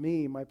out to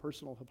me my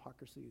personal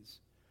hypocrisies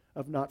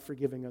of not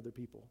forgiving other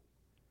people.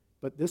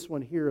 But this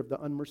one here of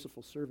the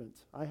unmerciful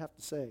servant, I have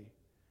to say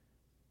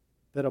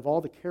that of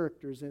all the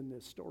characters in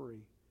this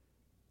story,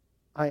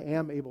 I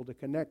am able to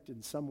connect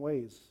in some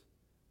ways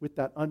with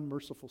that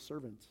unmerciful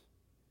servant.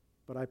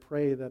 But I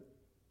pray that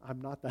I'm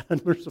not that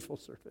unmerciful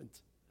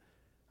servant.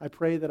 I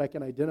pray that I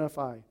can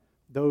identify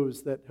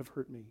those that have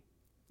hurt me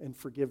and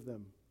forgive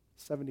them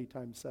 70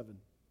 times 7,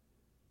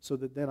 so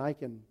that then I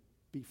can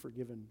be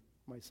forgiven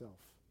myself.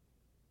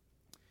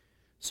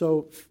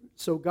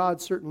 So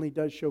God certainly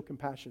does show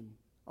compassion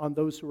on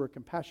those who are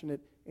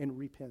compassionate and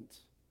repent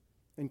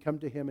and come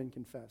to him and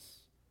confess.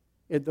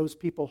 And those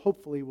people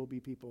hopefully will be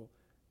people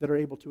that are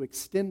able to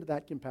extend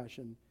that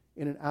compassion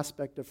in an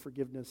aspect of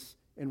forgiveness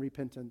and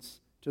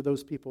repentance to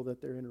those people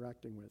that they're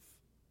interacting with.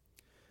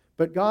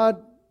 But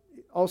God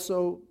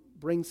also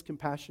brings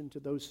compassion to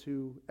those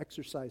who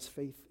exercise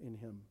faith in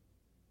him.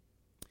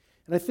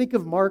 And I think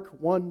of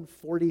Mark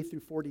 1:40 through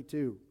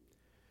 42,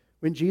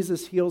 when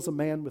Jesus heals a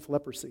man with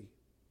leprosy.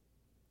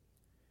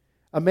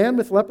 A man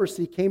with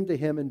leprosy came to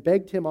him and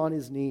begged him on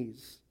his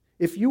knees,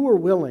 "If you were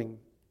willing,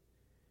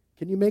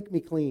 can you make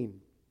me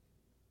clean?"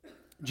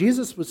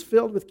 Jesus was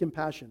filled with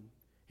compassion.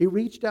 He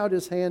reached out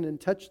his hand and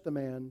touched the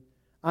man.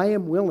 "I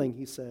am willing,"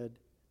 he said,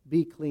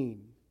 "be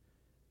clean."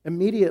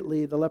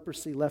 Immediately the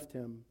leprosy left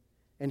him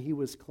and he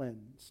was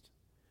cleansed.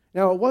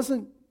 Now, it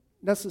wasn't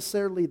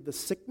necessarily the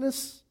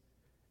sickness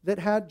that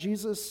had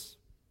Jesus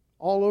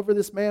all over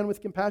this man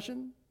with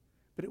compassion,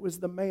 but it was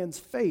the man's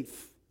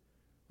faith.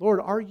 "Lord,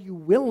 are you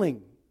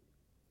willing?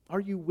 Are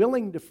you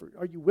willing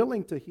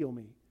to heal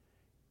me?"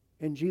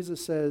 And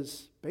Jesus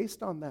says,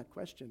 based on that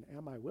question,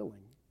 am I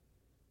willing?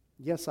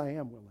 Yes, I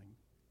am willing.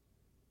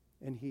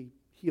 And he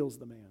heals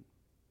the man.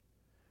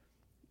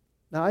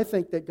 Now, I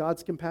think that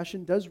God's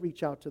compassion does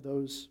reach out to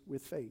those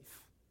with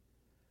faith.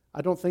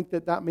 I don't think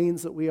that that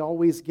means that we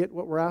always get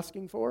what we're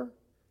asking for.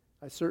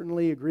 I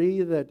certainly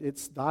agree that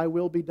it's thy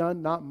will be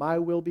done, not my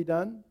will be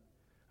done.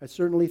 I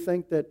certainly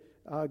think that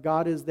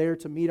God is there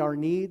to meet our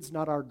needs,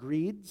 not our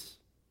greeds.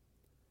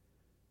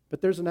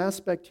 But there's an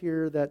aspect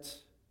here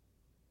that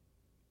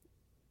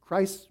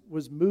Christ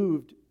was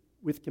moved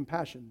with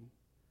compassion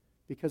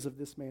because of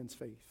this man's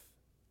faith.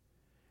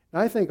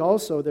 And I think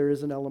also there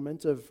is an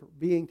element of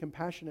being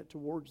compassionate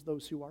towards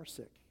those who are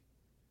sick.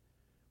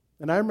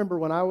 And I remember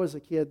when I was a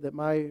kid that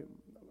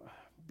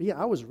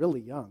I was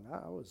really young.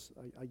 I was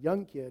a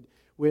young kid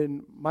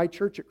when my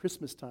church at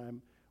Christmas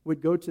time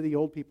would go to the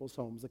old people's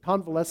homes, the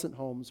convalescent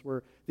homes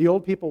where the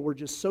old people were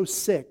just so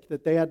sick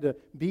that they had to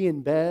be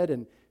in bed.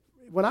 And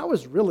when I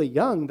was really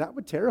young, that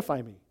would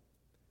terrify me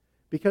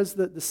because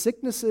the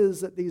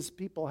sicknesses that these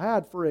people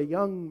had for a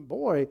young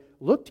boy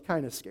looked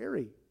kind of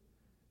scary.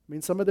 I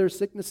mean, some of their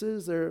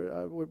sicknesses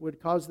would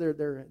cause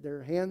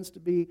their hands to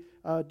be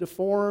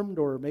deformed,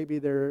 or maybe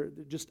they're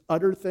just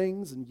utter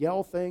things and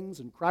yell things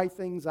and cry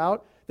things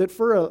out that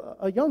for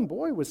a young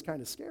boy was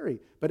kind of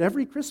scary. But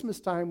every Christmas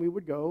time we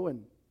would go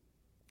and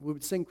we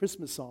would sing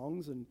Christmas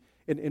songs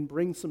and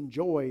bring some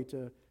joy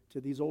to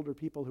these older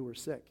people who were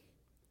sick.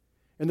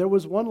 And there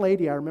was one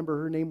lady, I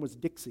remember her name was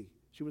Dixie.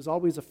 She was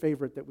always a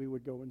favorite that we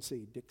would go and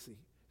see, Dixie.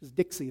 There's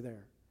Dixie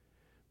there.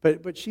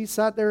 But she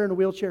sat there in a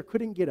wheelchair,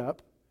 couldn't get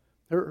up.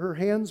 Her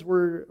hands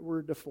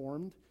were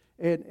deformed,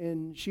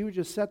 and she would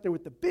just sit there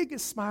with the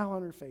biggest smile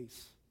on her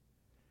face.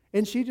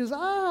 And she just,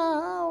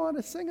 I want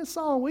to sing a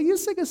song. Will you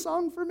sing a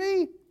song for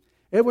me?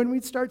 And when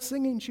we'd start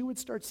singing, she would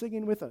start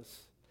singing with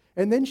us.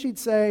 And then she'd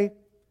say,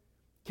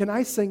 "Can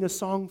I sing a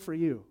song for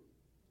you?"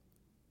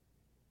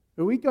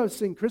 And we'd go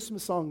sing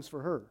Christmas songs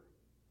for her.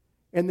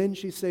 And then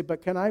she'd say,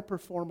 "But can I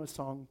perform a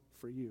song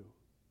for you?"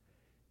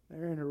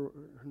 There in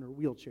her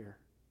wheelchair,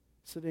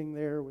 sitting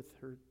there with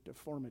her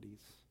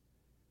deformities.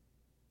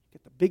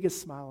 Get the biggest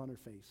smile on her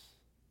face.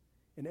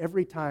 And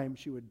every time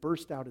she would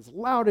burst out as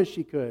loud as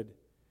she could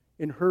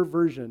in her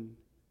version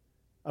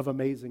of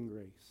Amazing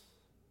Grace.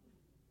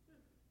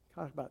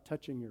 Talk about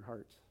touching your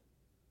heart.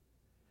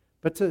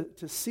 But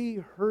to see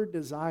her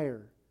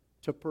desire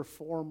to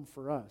perform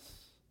for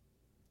us,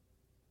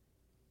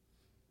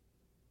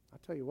 I'll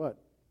tell you what,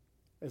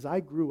 as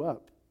I grew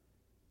up,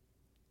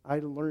 I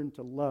learned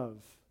to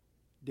love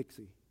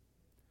Dixie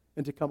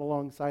and to come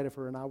alongside of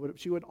her, and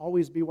she would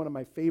always be one of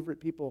my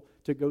favorite people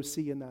to go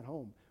see in that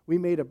home. We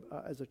made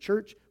as a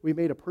church, we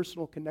made a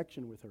personal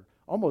connection with her,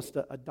 almost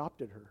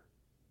adopted her.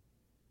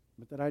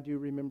 But then I do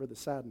remember the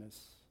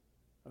sadness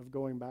of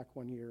going back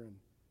one year and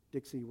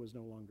Dixie was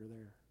no longer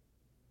there.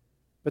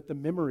 But the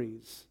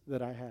memories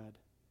that I had,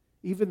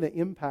 even the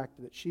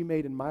impact that she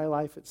made in my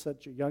life at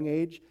such a young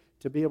age,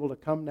 to be able to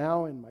come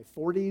now in my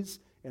 40s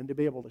and to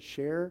be able to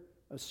share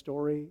a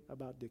story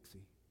about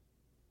Dixie.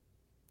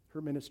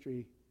 Her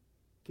ministry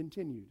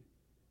continued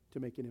to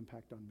make an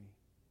impact on me.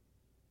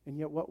 And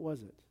yet, what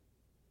was it?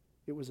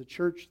 It was a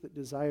church that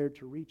desired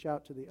to reach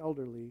out to the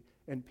elderly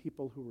and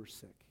people who were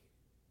sick.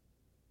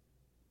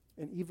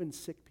 And even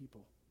sick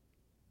people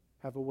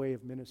have a way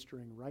of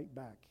ministering right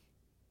back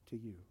to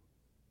you.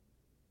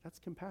 That's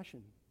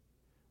compassion.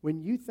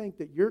 When you think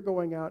that you're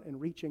going out and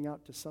reaching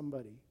out to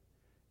somebody,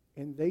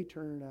 and they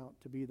turn out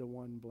to be the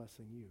one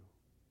blessing you.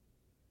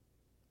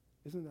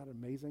 Isn't that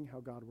amazing how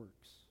God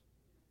works?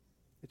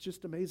 It's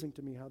just amazing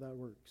to me how that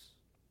works.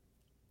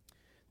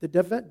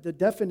 The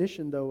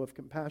definition, though, of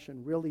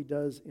compassion really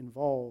does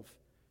involve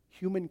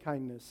human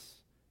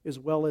kindness as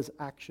well as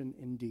action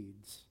in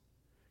deeds.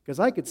 Because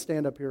I could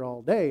stand up here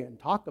all day and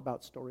talk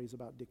about stories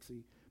about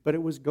Dixie, but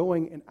it was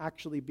going and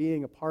actually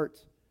being a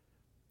part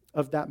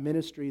of that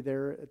ministry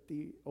there at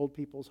the old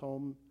people's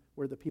home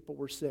where the people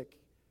were sick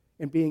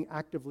and being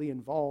actively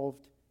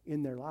involved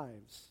in their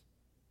lives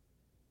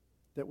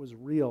that was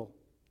real,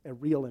 a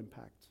real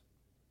impact.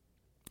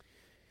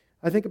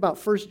 I think about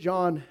 1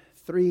 John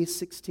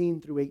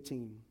 3:16 through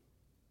 18.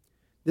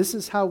 This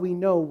is how we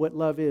know what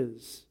love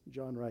is,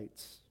 John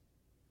writes.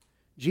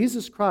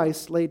 Jesus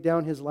Christ laid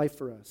down his life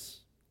for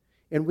us,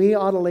 and we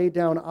ought to lay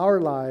down our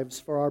lives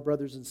for our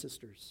brothers and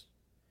sisters.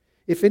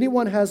 If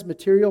anyone has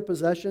material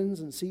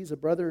possessions and sees a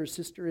brother or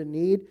sister in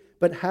need,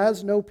 but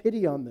has no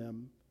pity on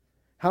them,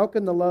 how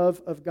can the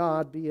love of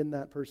God be in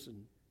that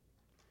person?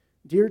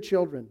 Dear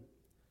children,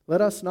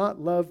 let us not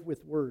love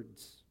with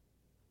words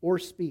or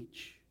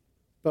speech,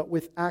 but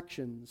with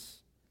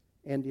actions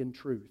and in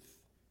truth.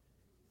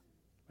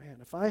 Man,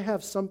 if I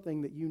have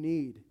something that you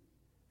need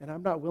and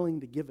I'm not willing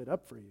to give it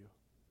up for you,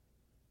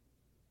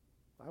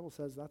 the Bible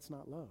says that's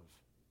not love.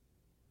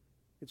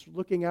 It's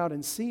looking out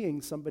and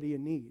seeing somebody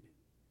in need.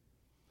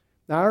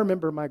 Now, I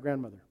remember my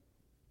grandmother.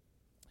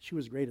 She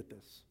was great at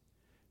this.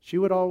 She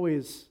would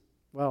always,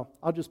 well,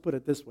 I'll just put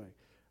it this way.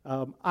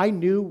 I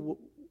knew,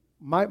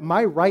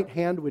 my right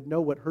hand would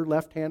know what her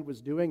left hand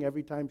was doing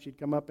every time she'd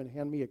come up and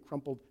hand me a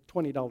crumpled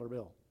 $20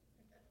 bill.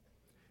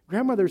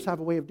 Grandmothers have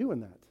a way of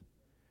doing that.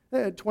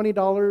 They had $20,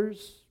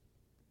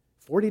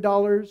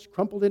 $40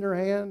 crumpled in her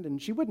hand,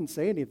 and she wouldn't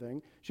say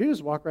anything. She'd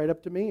just walk right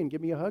up to me and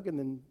give me a hug and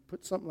then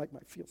put something like,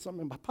 feel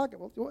something in my pocket.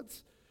 Well,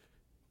 what's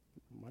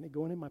money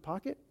going in my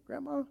pocket,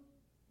 Grandma?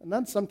 And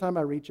then sometime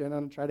I reach in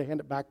and try to hand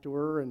it back to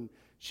her, and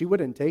she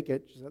wouldn't take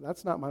it. She said,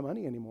 that's not my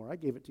money anymore. I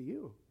gave it to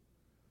you.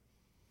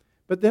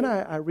 But then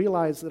I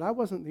realized that I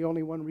wasn't the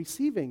only one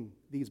receiving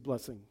these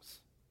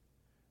blessings.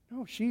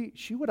 No, she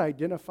would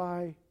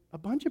identify a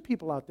bunch of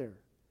people out there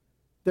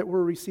that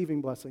were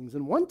receiving blessings.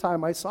 And one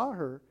time I saw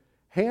her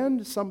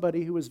hand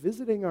somebody who was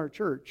visiting our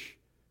church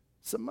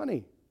some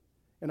money.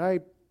 And I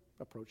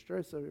approached her.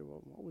 I said,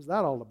 well, what was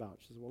that all about?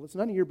 She said, well, it's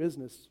none of your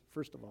business,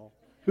 first of all,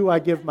 who I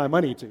give my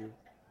money to.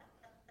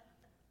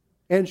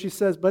 And she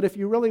says, but if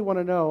you really want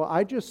to know,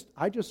 I just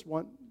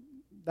want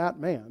that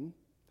man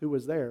who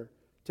was there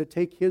to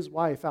take his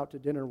wife out to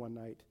dinner one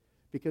night,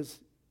 because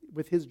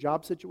with his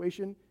job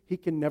situation, he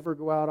can never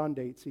go out on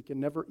dates. He can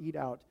never eat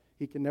out.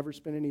 He can never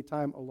spend any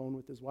time alone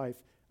with his wife.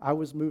 I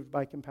was moved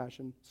by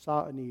compassion,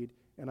 saw a need,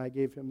 and I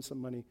gave him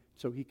some money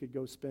so he could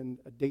go spend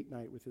a date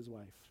night with his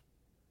wife.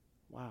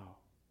 Wow.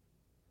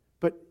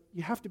 But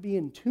you have to be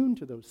in tune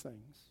to those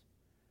things,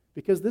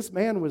 because this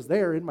man was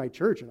there in my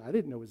church, and I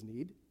didn't know his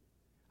need.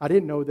 I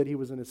didn't know that he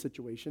was in a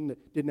situation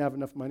that didn't have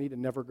enough money to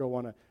never go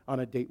on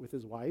a date with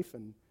his wife,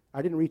 and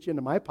I didn't reach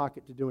into my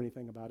pocket to do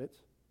anything about it.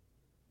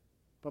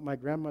 But my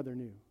grandmother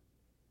knew,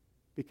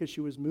 because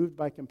she was moved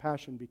by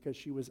compassion, because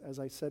she was, as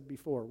I said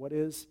before, what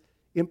is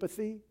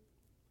empathy?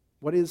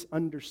 What is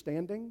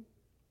understanding?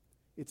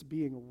 It's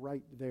being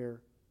right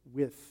there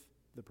with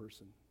the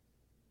person.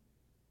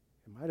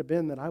 It might have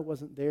been that I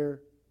wasn't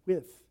there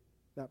with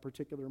that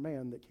particular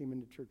man that came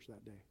into church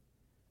that day.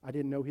 I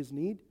didn't know his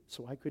need,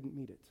 so I couldn't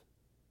meet it.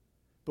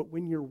 But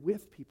when you're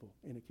with people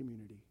in a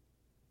community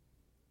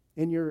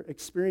and you're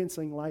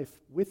experiencing life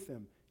with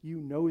them, you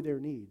know their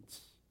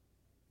needs,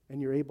 and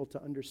you're able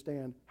to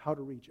understand how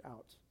to reach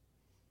out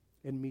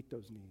and meet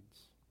those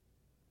needs.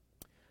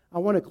 I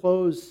want to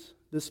close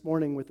this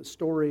morning with a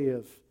story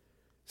of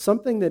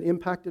something that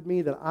impacted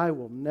me that I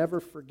will never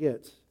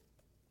forget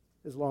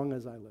as long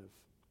as I live.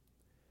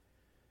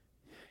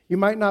 You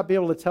might not be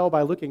able to tell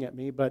by looking at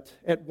me, but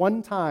at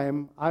one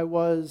time I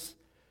was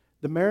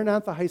the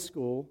Maranatha High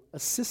School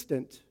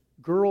assistant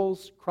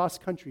girls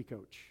cross-country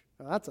coach.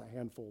 Now, that's a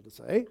handful to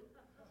say.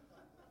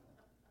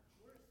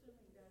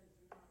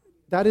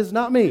 That is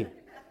not me.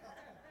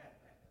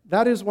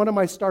 That is one of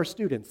my star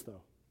students,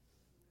 though.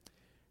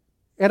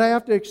 And I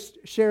have to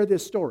share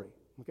this story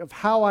of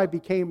how I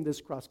became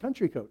this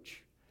cross-country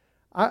coach.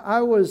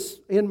 I was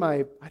in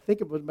I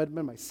think it might have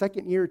been my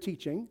second year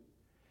teaching,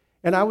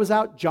 and I was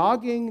out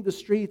jogging the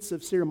streets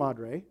of Sierra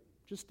Madre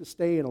just to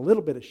stay in a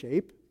little bit of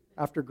shape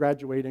after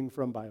graduating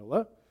from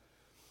Biola.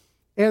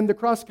 And the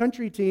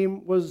cross-country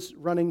team was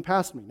running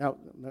past me. Now,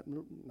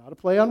 not a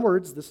play on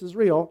words, this is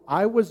real.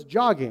 I was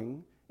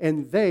jogging,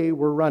 and they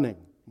were running.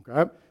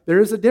 Okay? There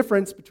is a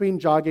difference between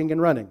jogging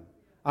and running.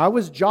 I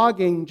was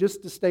jogging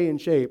just to stay in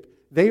shape.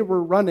 They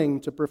were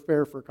running to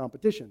prepare for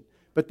competition,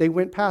 but they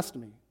went past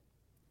me.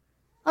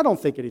 I don't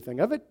think anything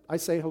of it. I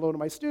say hello to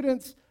my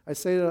students. I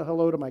say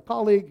hello to my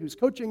colleague who's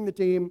coaching the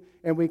team,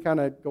 and we kind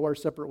of go our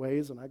separate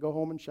ways, and I go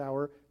home and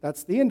shower.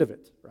 That's the end of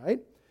it, right?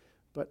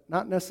 But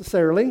not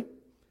necessarily,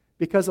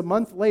 because a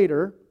month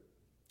later,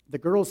 the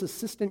girls'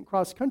 assistant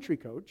cross-country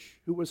coach,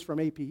 who was from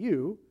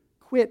APU,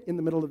 quit in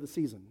the middle of the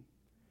season,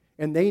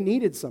 and they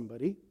needed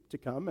somebody to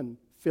come and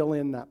fill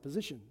in that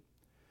position.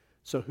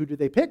 So who do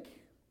they pick?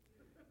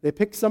 They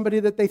pick somebody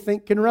that they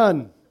think can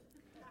run.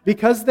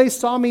 Because they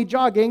saw me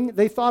jogging,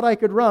 they thought I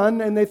could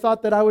run, and they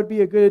thought that I would be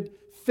a good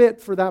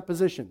fit for that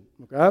position.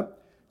 Okay?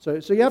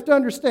 So you have to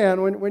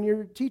understand, when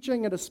you're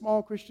teaching at a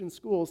small Christian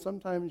school,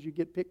 sometimes you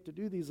get picked to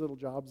do these little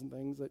jobs and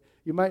things that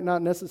you might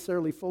not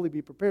necessarily fully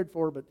be prepared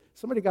for, but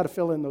somebody got to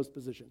fill in those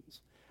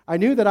positions. I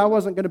knew that I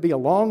wasn't going to be a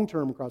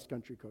long-term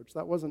cross-country coach.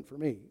 That wasn't for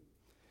me.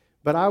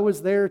 But I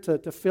was there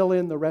to fill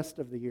in the rest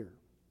of the year.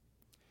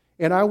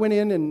 And I went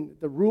in, and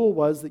the rule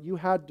was that you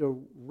had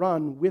to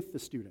run with the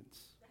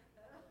students.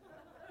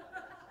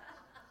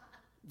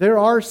 There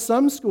are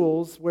some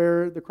schools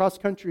where the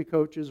cross-country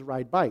coaches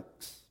ride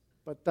bikes,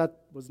 but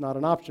that was not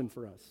an option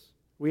for us.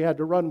 We had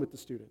to run with the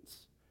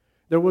students.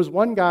 There was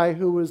one guy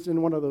who was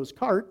in one of those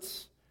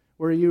carts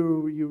where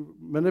you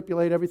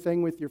manipulate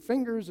everything with your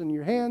fingers and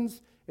your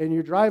hands, and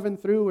you're driving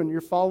through and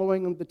you're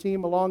following the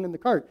team along in the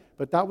cart.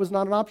 But that was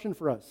not an option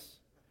for us.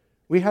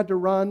 We had to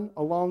run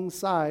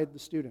alongside the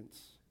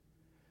students.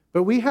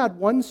 But we had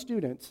one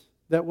student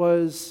that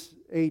was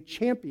a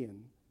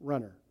champion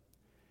runner,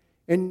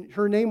 and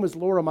her name was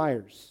Laura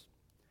Myers.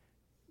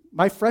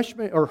 Her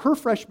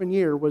freshman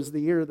year was the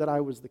year that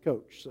I was the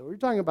coach. So we're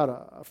talking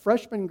about a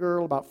freshman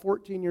girl, about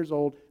 14 years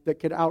old, that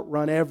could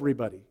outrun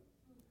everybody.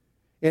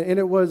 And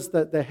it was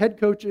the head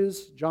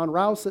coaches, John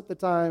Rouse at the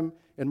time,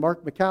 and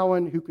Mark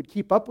McCowan, who could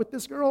keep up with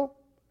this girl.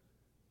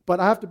 But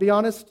I have to be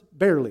honest,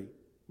 barely.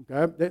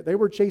 Okay? They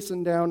were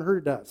chasing down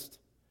her dust.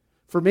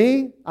 For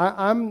me,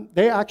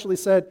 they actually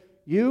said,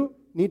 you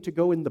need to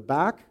go in the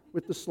back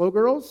with the slow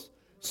girls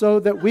so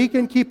that we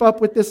can keep up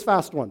with this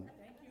fast one.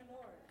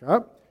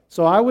 Okay?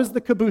 So I was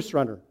the caboose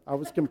runner. I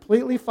was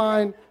completely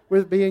fine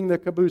with being the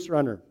caboose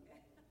runner.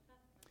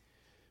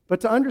 But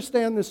to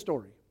understand this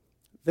story,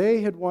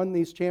 they had won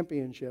these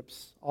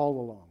championships all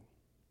along.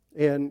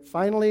 And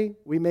finally,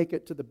 we make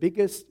it to the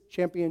biggest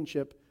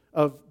championship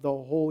of the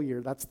whole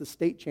year. That's the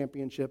state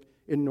championship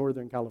in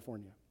Northern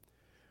California.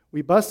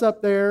 We bus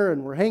up there,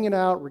 and we're hanging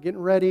out, we're getting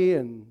ready,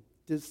 and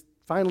just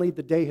finally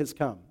the day has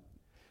come.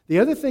 The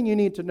other thing you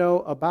need to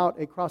know about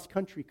a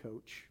cross-country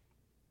coach,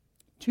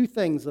 two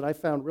things that I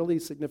found really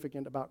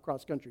significant about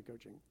cross-country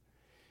coaching,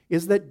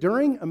 is that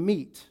during a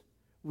meet,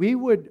 we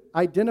would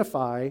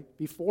identify,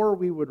 before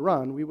we would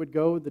run, we would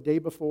go the day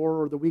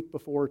before or the week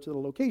before to the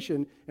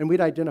location, and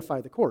we'd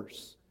identify the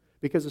course.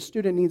 Because a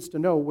student needs to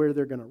know where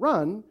they're going to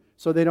run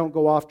so they don't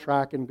go off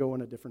track and go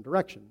in a different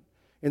direction.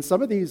 And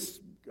some of these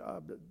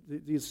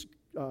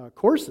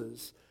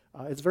courses,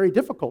 it's very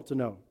difficult to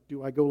know.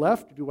 Do I go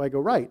left or do I go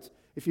right?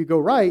 If you go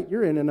right,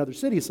 you're in another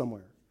city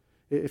somewhere.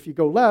 If you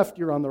go left,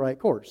 you're on the right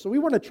course. So we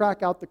want to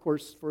track out the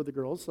course for the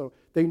girls so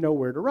they know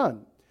where to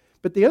run.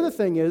 But the other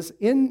thing is,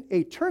 in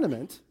a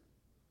tournament,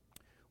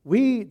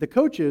 the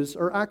coaches,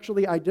 are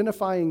actually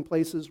identifying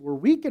places where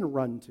we can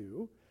run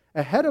to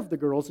ahead of the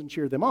girls and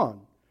cheer them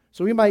on.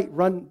 So we might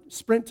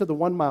sprint to the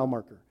 1 mile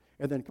marker.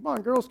 And then, come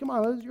on, girls, come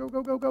on, let's go,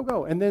 go, go, go,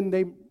 go. And then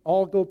they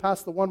all go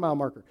past the 1 mile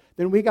marker.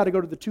 Then we got to go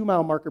to the 2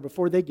 mile marker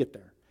before they get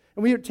there.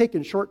 And we are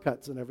taking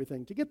shortcuts and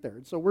everything to get there.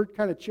 And so we're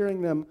kind of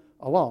cheering them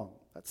along.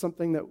 That's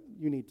something that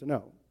you need to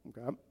know.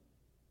 Okay?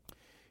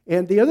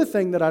 And the other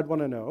thing that I'd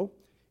want to know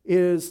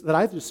is that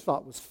I just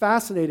thought was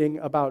fascinating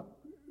about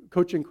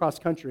coaching cross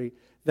country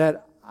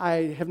that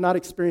I have not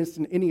experienced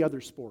in any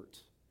other sport,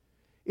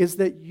 is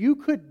that you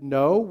could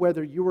know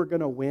whether you were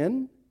going to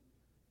win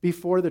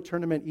before the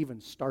tournament even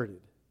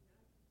started.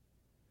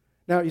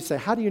 Now, you say,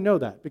 how do you know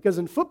that? Because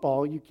in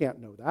football, you can't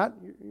know that.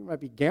 You might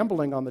be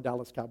gambling on the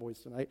Dallas Cowboys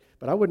tonight,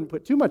 but I wouldn't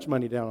put too much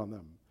money down on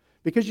them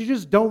because you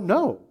just don't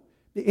know.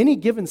 Any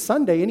given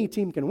Sunday, any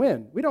team can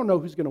win. We don't know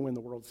who's going to win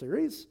the World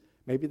Series.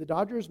 Maybe the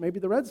Dodgers, maybe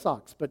the Red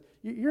Sox, but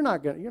you're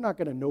not going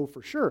to know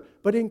for sure.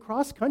 But in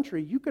cross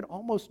country, you could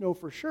almost know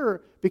for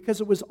sure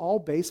because it was all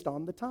based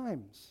on the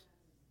times.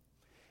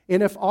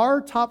 And if our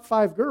top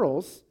 5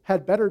 girls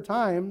had better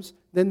times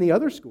than the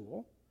other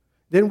school,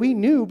 then we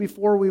knew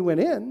before we went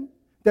in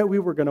that we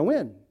were going to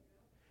win.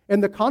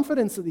 And the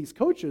confidence of these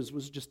coaches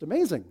was just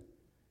amazing.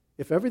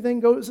 If everything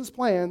goes as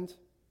planned,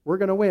 we're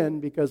going to win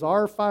because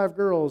our 5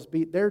 girls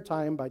beat their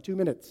time by 2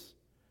 minutes.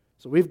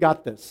 So we've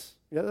got this.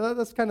 Yeah,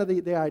 that's kind of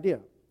the idea.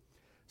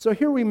 So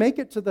here we make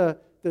it to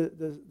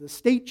the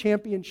state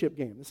championship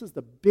game. This is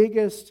the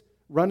biggest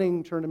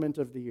running tournament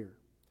of the year.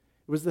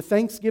 It was the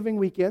Thanksgiving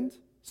weekend.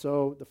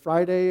 So the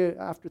Friday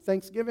after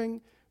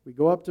Thanksgiving, we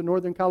go up to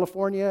Northern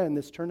California, and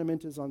this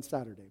tournament is on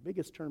Saturday.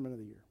 Biggest tournament of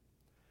the year.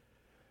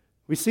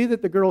 We see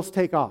that the girls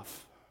take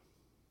off,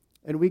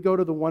 and we go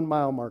to the 1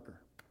 mile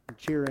marker. We're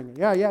cheering,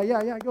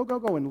 yeah, go, go,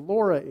 go. And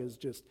Laura is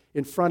just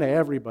in front of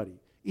everybody,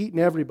 eating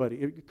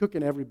everybody,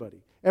 cooking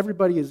everybody.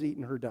 Everybody is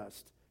eating her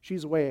dust.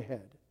 She's way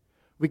ahead.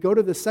 We go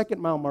to the 2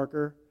 mile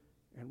marker,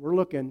 and we're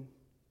looking.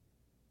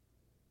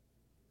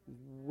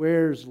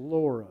 Where's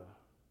Laura?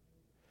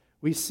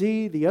 We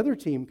see the other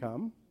team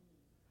come.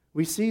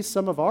 We see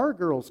some of our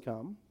girls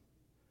come.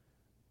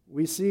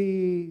 We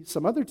see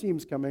some other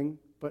teams coming,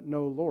 but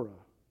no Laura.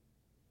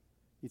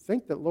 You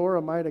think that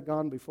Laura might have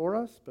gone before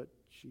us, but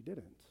she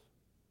didn't.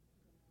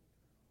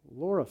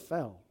 Laura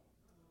fell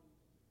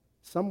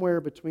somewhere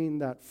between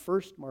that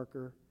first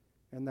marker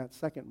and that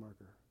 2nd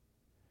marker.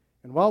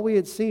 And while we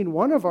had seen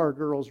one of our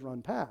girls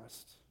run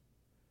past,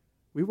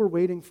 we were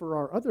waiting for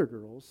our other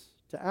girls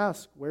to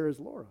ask, where is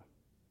Laura?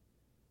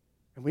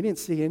 And we didn't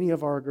see any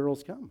of our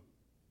girls come.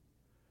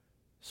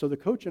 So the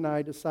coach and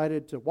I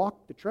decided to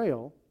walk the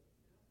trail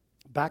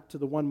back to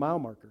the 1 mile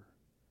marker.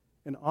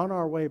 And on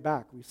our way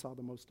back, we saw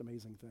the most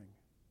amazing thing.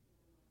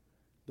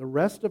 The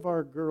rest of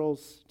our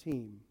girls'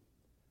 team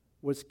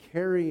was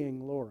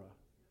carrying Laura,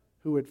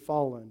 who had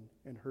fallen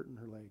and hurting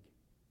her leg.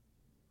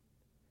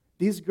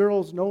 These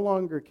girls no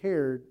longer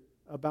cared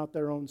about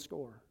their own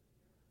score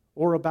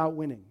or about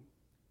winning.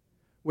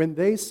 When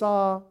they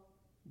saw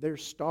their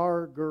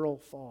star girl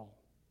fall,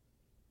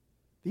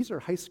 these are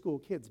high school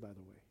kids, by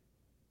the way,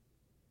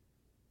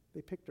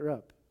 they picked her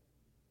up.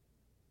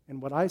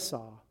 And what I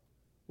saw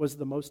was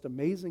the most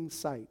amazing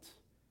sight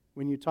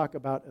when you talk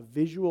about a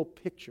visual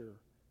picture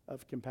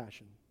of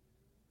compassion.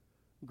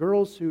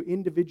 Girls who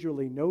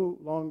individually no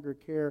longer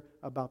care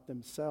about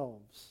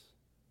themselves,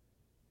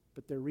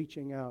 but they're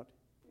reaching out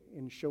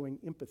and showing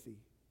empathy,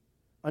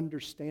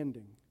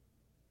 understanding,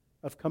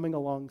 of coming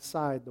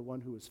alongside the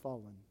one who has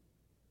fallen,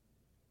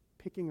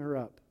 picking her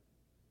up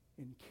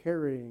and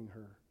carrying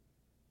her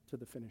to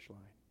the finish line.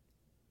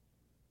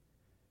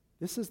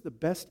 This is the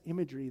best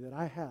imagery that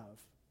I have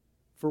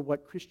for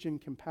what Christian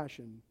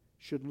compassion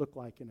should look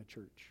like in a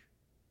church.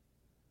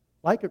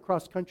 Like a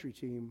cross-country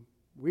team,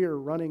 we are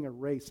running a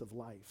race of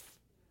life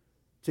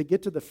to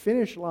get to the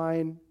finish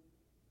line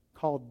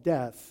called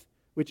death,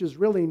 which is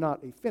really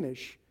not a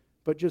finish,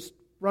 but just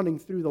running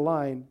through the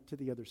line to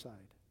the other side.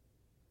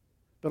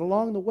 But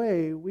along the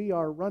way, we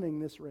are running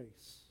this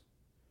race.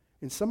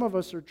 And some of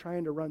us are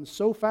trying to run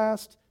so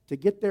fast to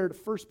get there to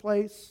first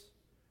place.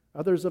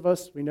 Others of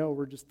us, we know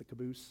we're just the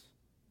caboose.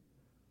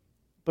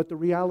 But the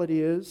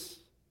reality is,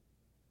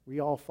 we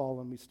all fall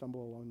and we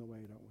stumble along the way,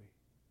 don't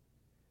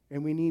we?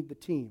 And we need the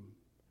team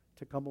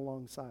to come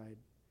alongside,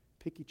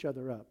 pick each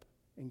other up,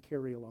 and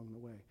carry along the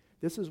way.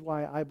 This is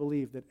why I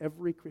believe that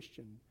every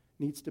Christian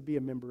needs to be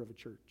a member of a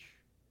church.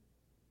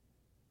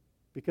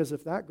 Because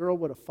if that girl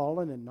would have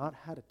fallen and not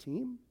had a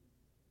team,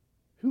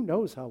 who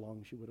knows how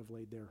long she would have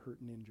laid there hurt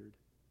and injured.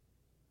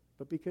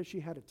 But because she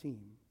had a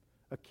team,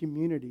 a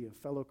community of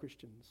fellow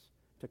Christians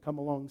to come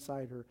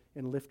alongside her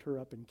and lift her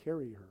up and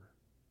carry her,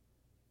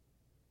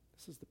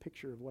 this is the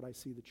picture of what I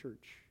see the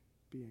church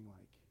being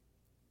like.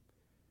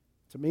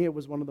 To me, it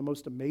was one of the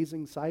most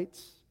amazing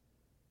sights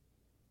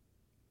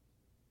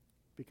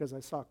because I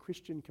saw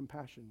Christian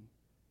compassion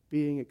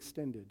being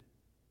extended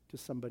to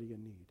somebody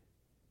in need.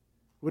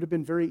 It would have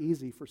been very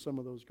easy for some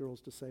of those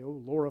girls to say,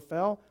 oh, Laura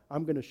fell,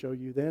 I'm going to show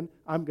you then,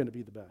 I'm going to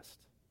be the best.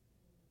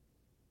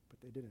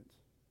 But they didn't.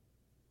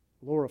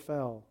 Laura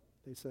fell,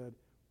 they said,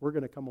 we're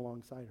going to come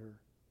alongside her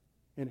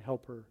and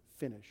help her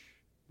finish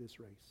this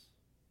race.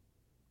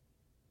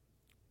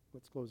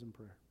 Let's close in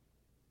prayer.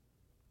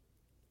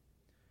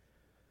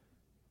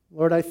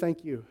 Lord, I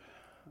thank you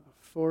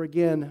for,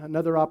 again,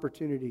 another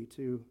opportunity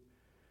to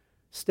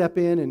step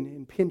in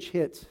and pinch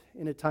hit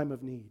in a time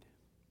of need.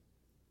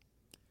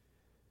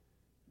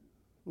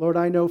 Lord,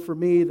 I know for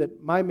me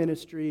that my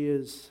ministry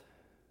is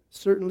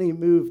certainly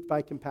moved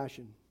by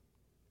compassion.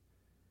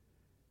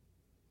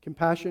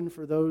 Compassion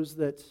for those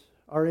that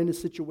are in a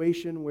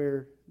situation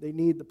where they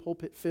need the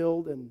pulpit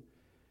filled, and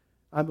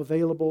I'm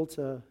available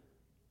to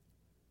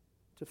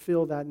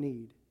fill that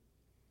need.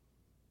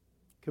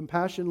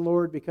 Compassion,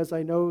 Lord, because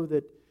I know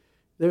that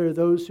there are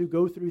those who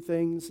go through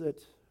things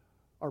that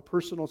are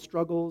personal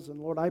struggles,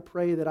 and Lord, I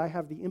pray that I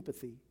have the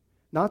empathy,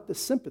 not the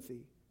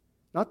sympathy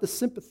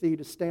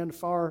to stand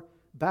far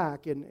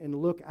back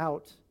and look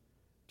out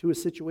to a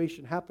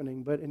situation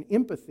happening, but an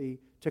empathy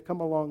to come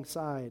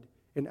alongside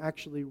and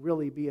actually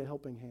really be a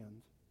helping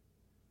hand.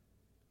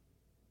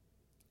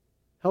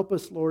 Help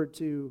us, Lord,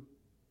 to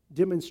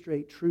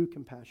demonstrate true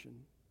compassion.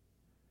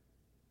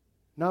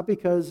 Not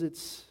because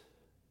it's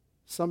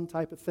some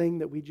type of thing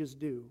that we just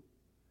do.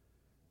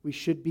 We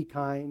should be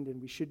kind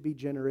and we should be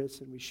generous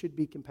and we should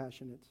be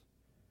compassionate.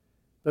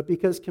 But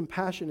because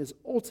compassion is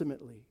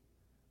ultimately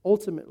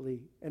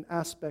an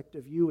aspect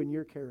of you and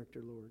your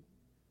character, Lord.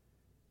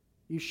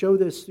 You show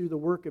this through the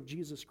work of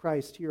Jesus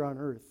Christ here on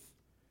earth,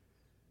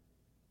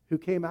 who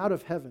came out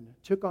of heaven,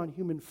 took on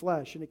human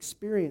flesh, and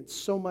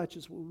experienced so much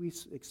as what we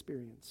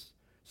experience,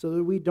 so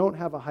that we don't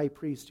have a high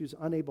priest who's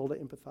unable to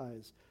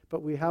empathize,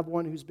 but we have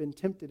one who's been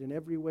tempted in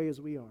every way as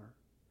we are.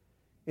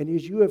 And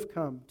as you have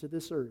come to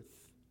this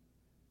earth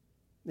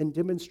and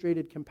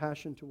demonstrated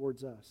compassion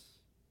towards us,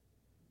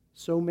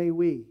 so may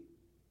we,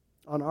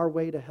 on our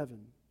way to heaven,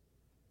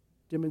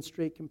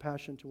 demonstrate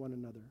compassion to one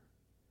another.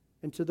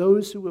 And to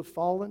those who have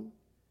fallen,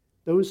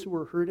 those who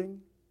are hurting,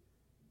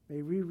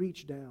 may we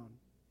reach down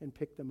and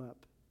pick them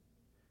up.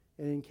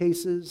 And in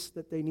cases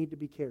that they need to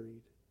be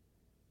carried,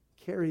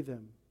 carry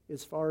them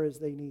as far as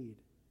they need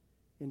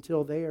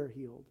until they are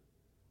healed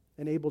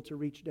and able to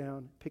reach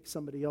down, pick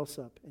somebody else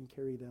up, and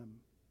carry them.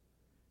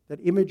 That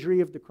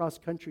imagery of the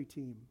cross-country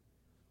team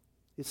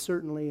is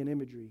certainly an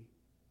imagery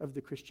of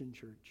the Christian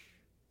church.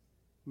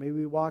 May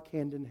we walk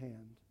hand in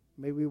hand.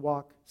 May we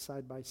walk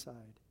side by side.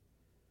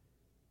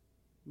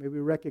 May we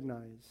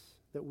recognize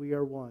that we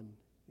are one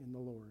in the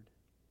Lord.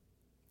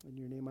 In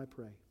your name I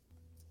pray.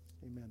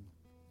 Amen.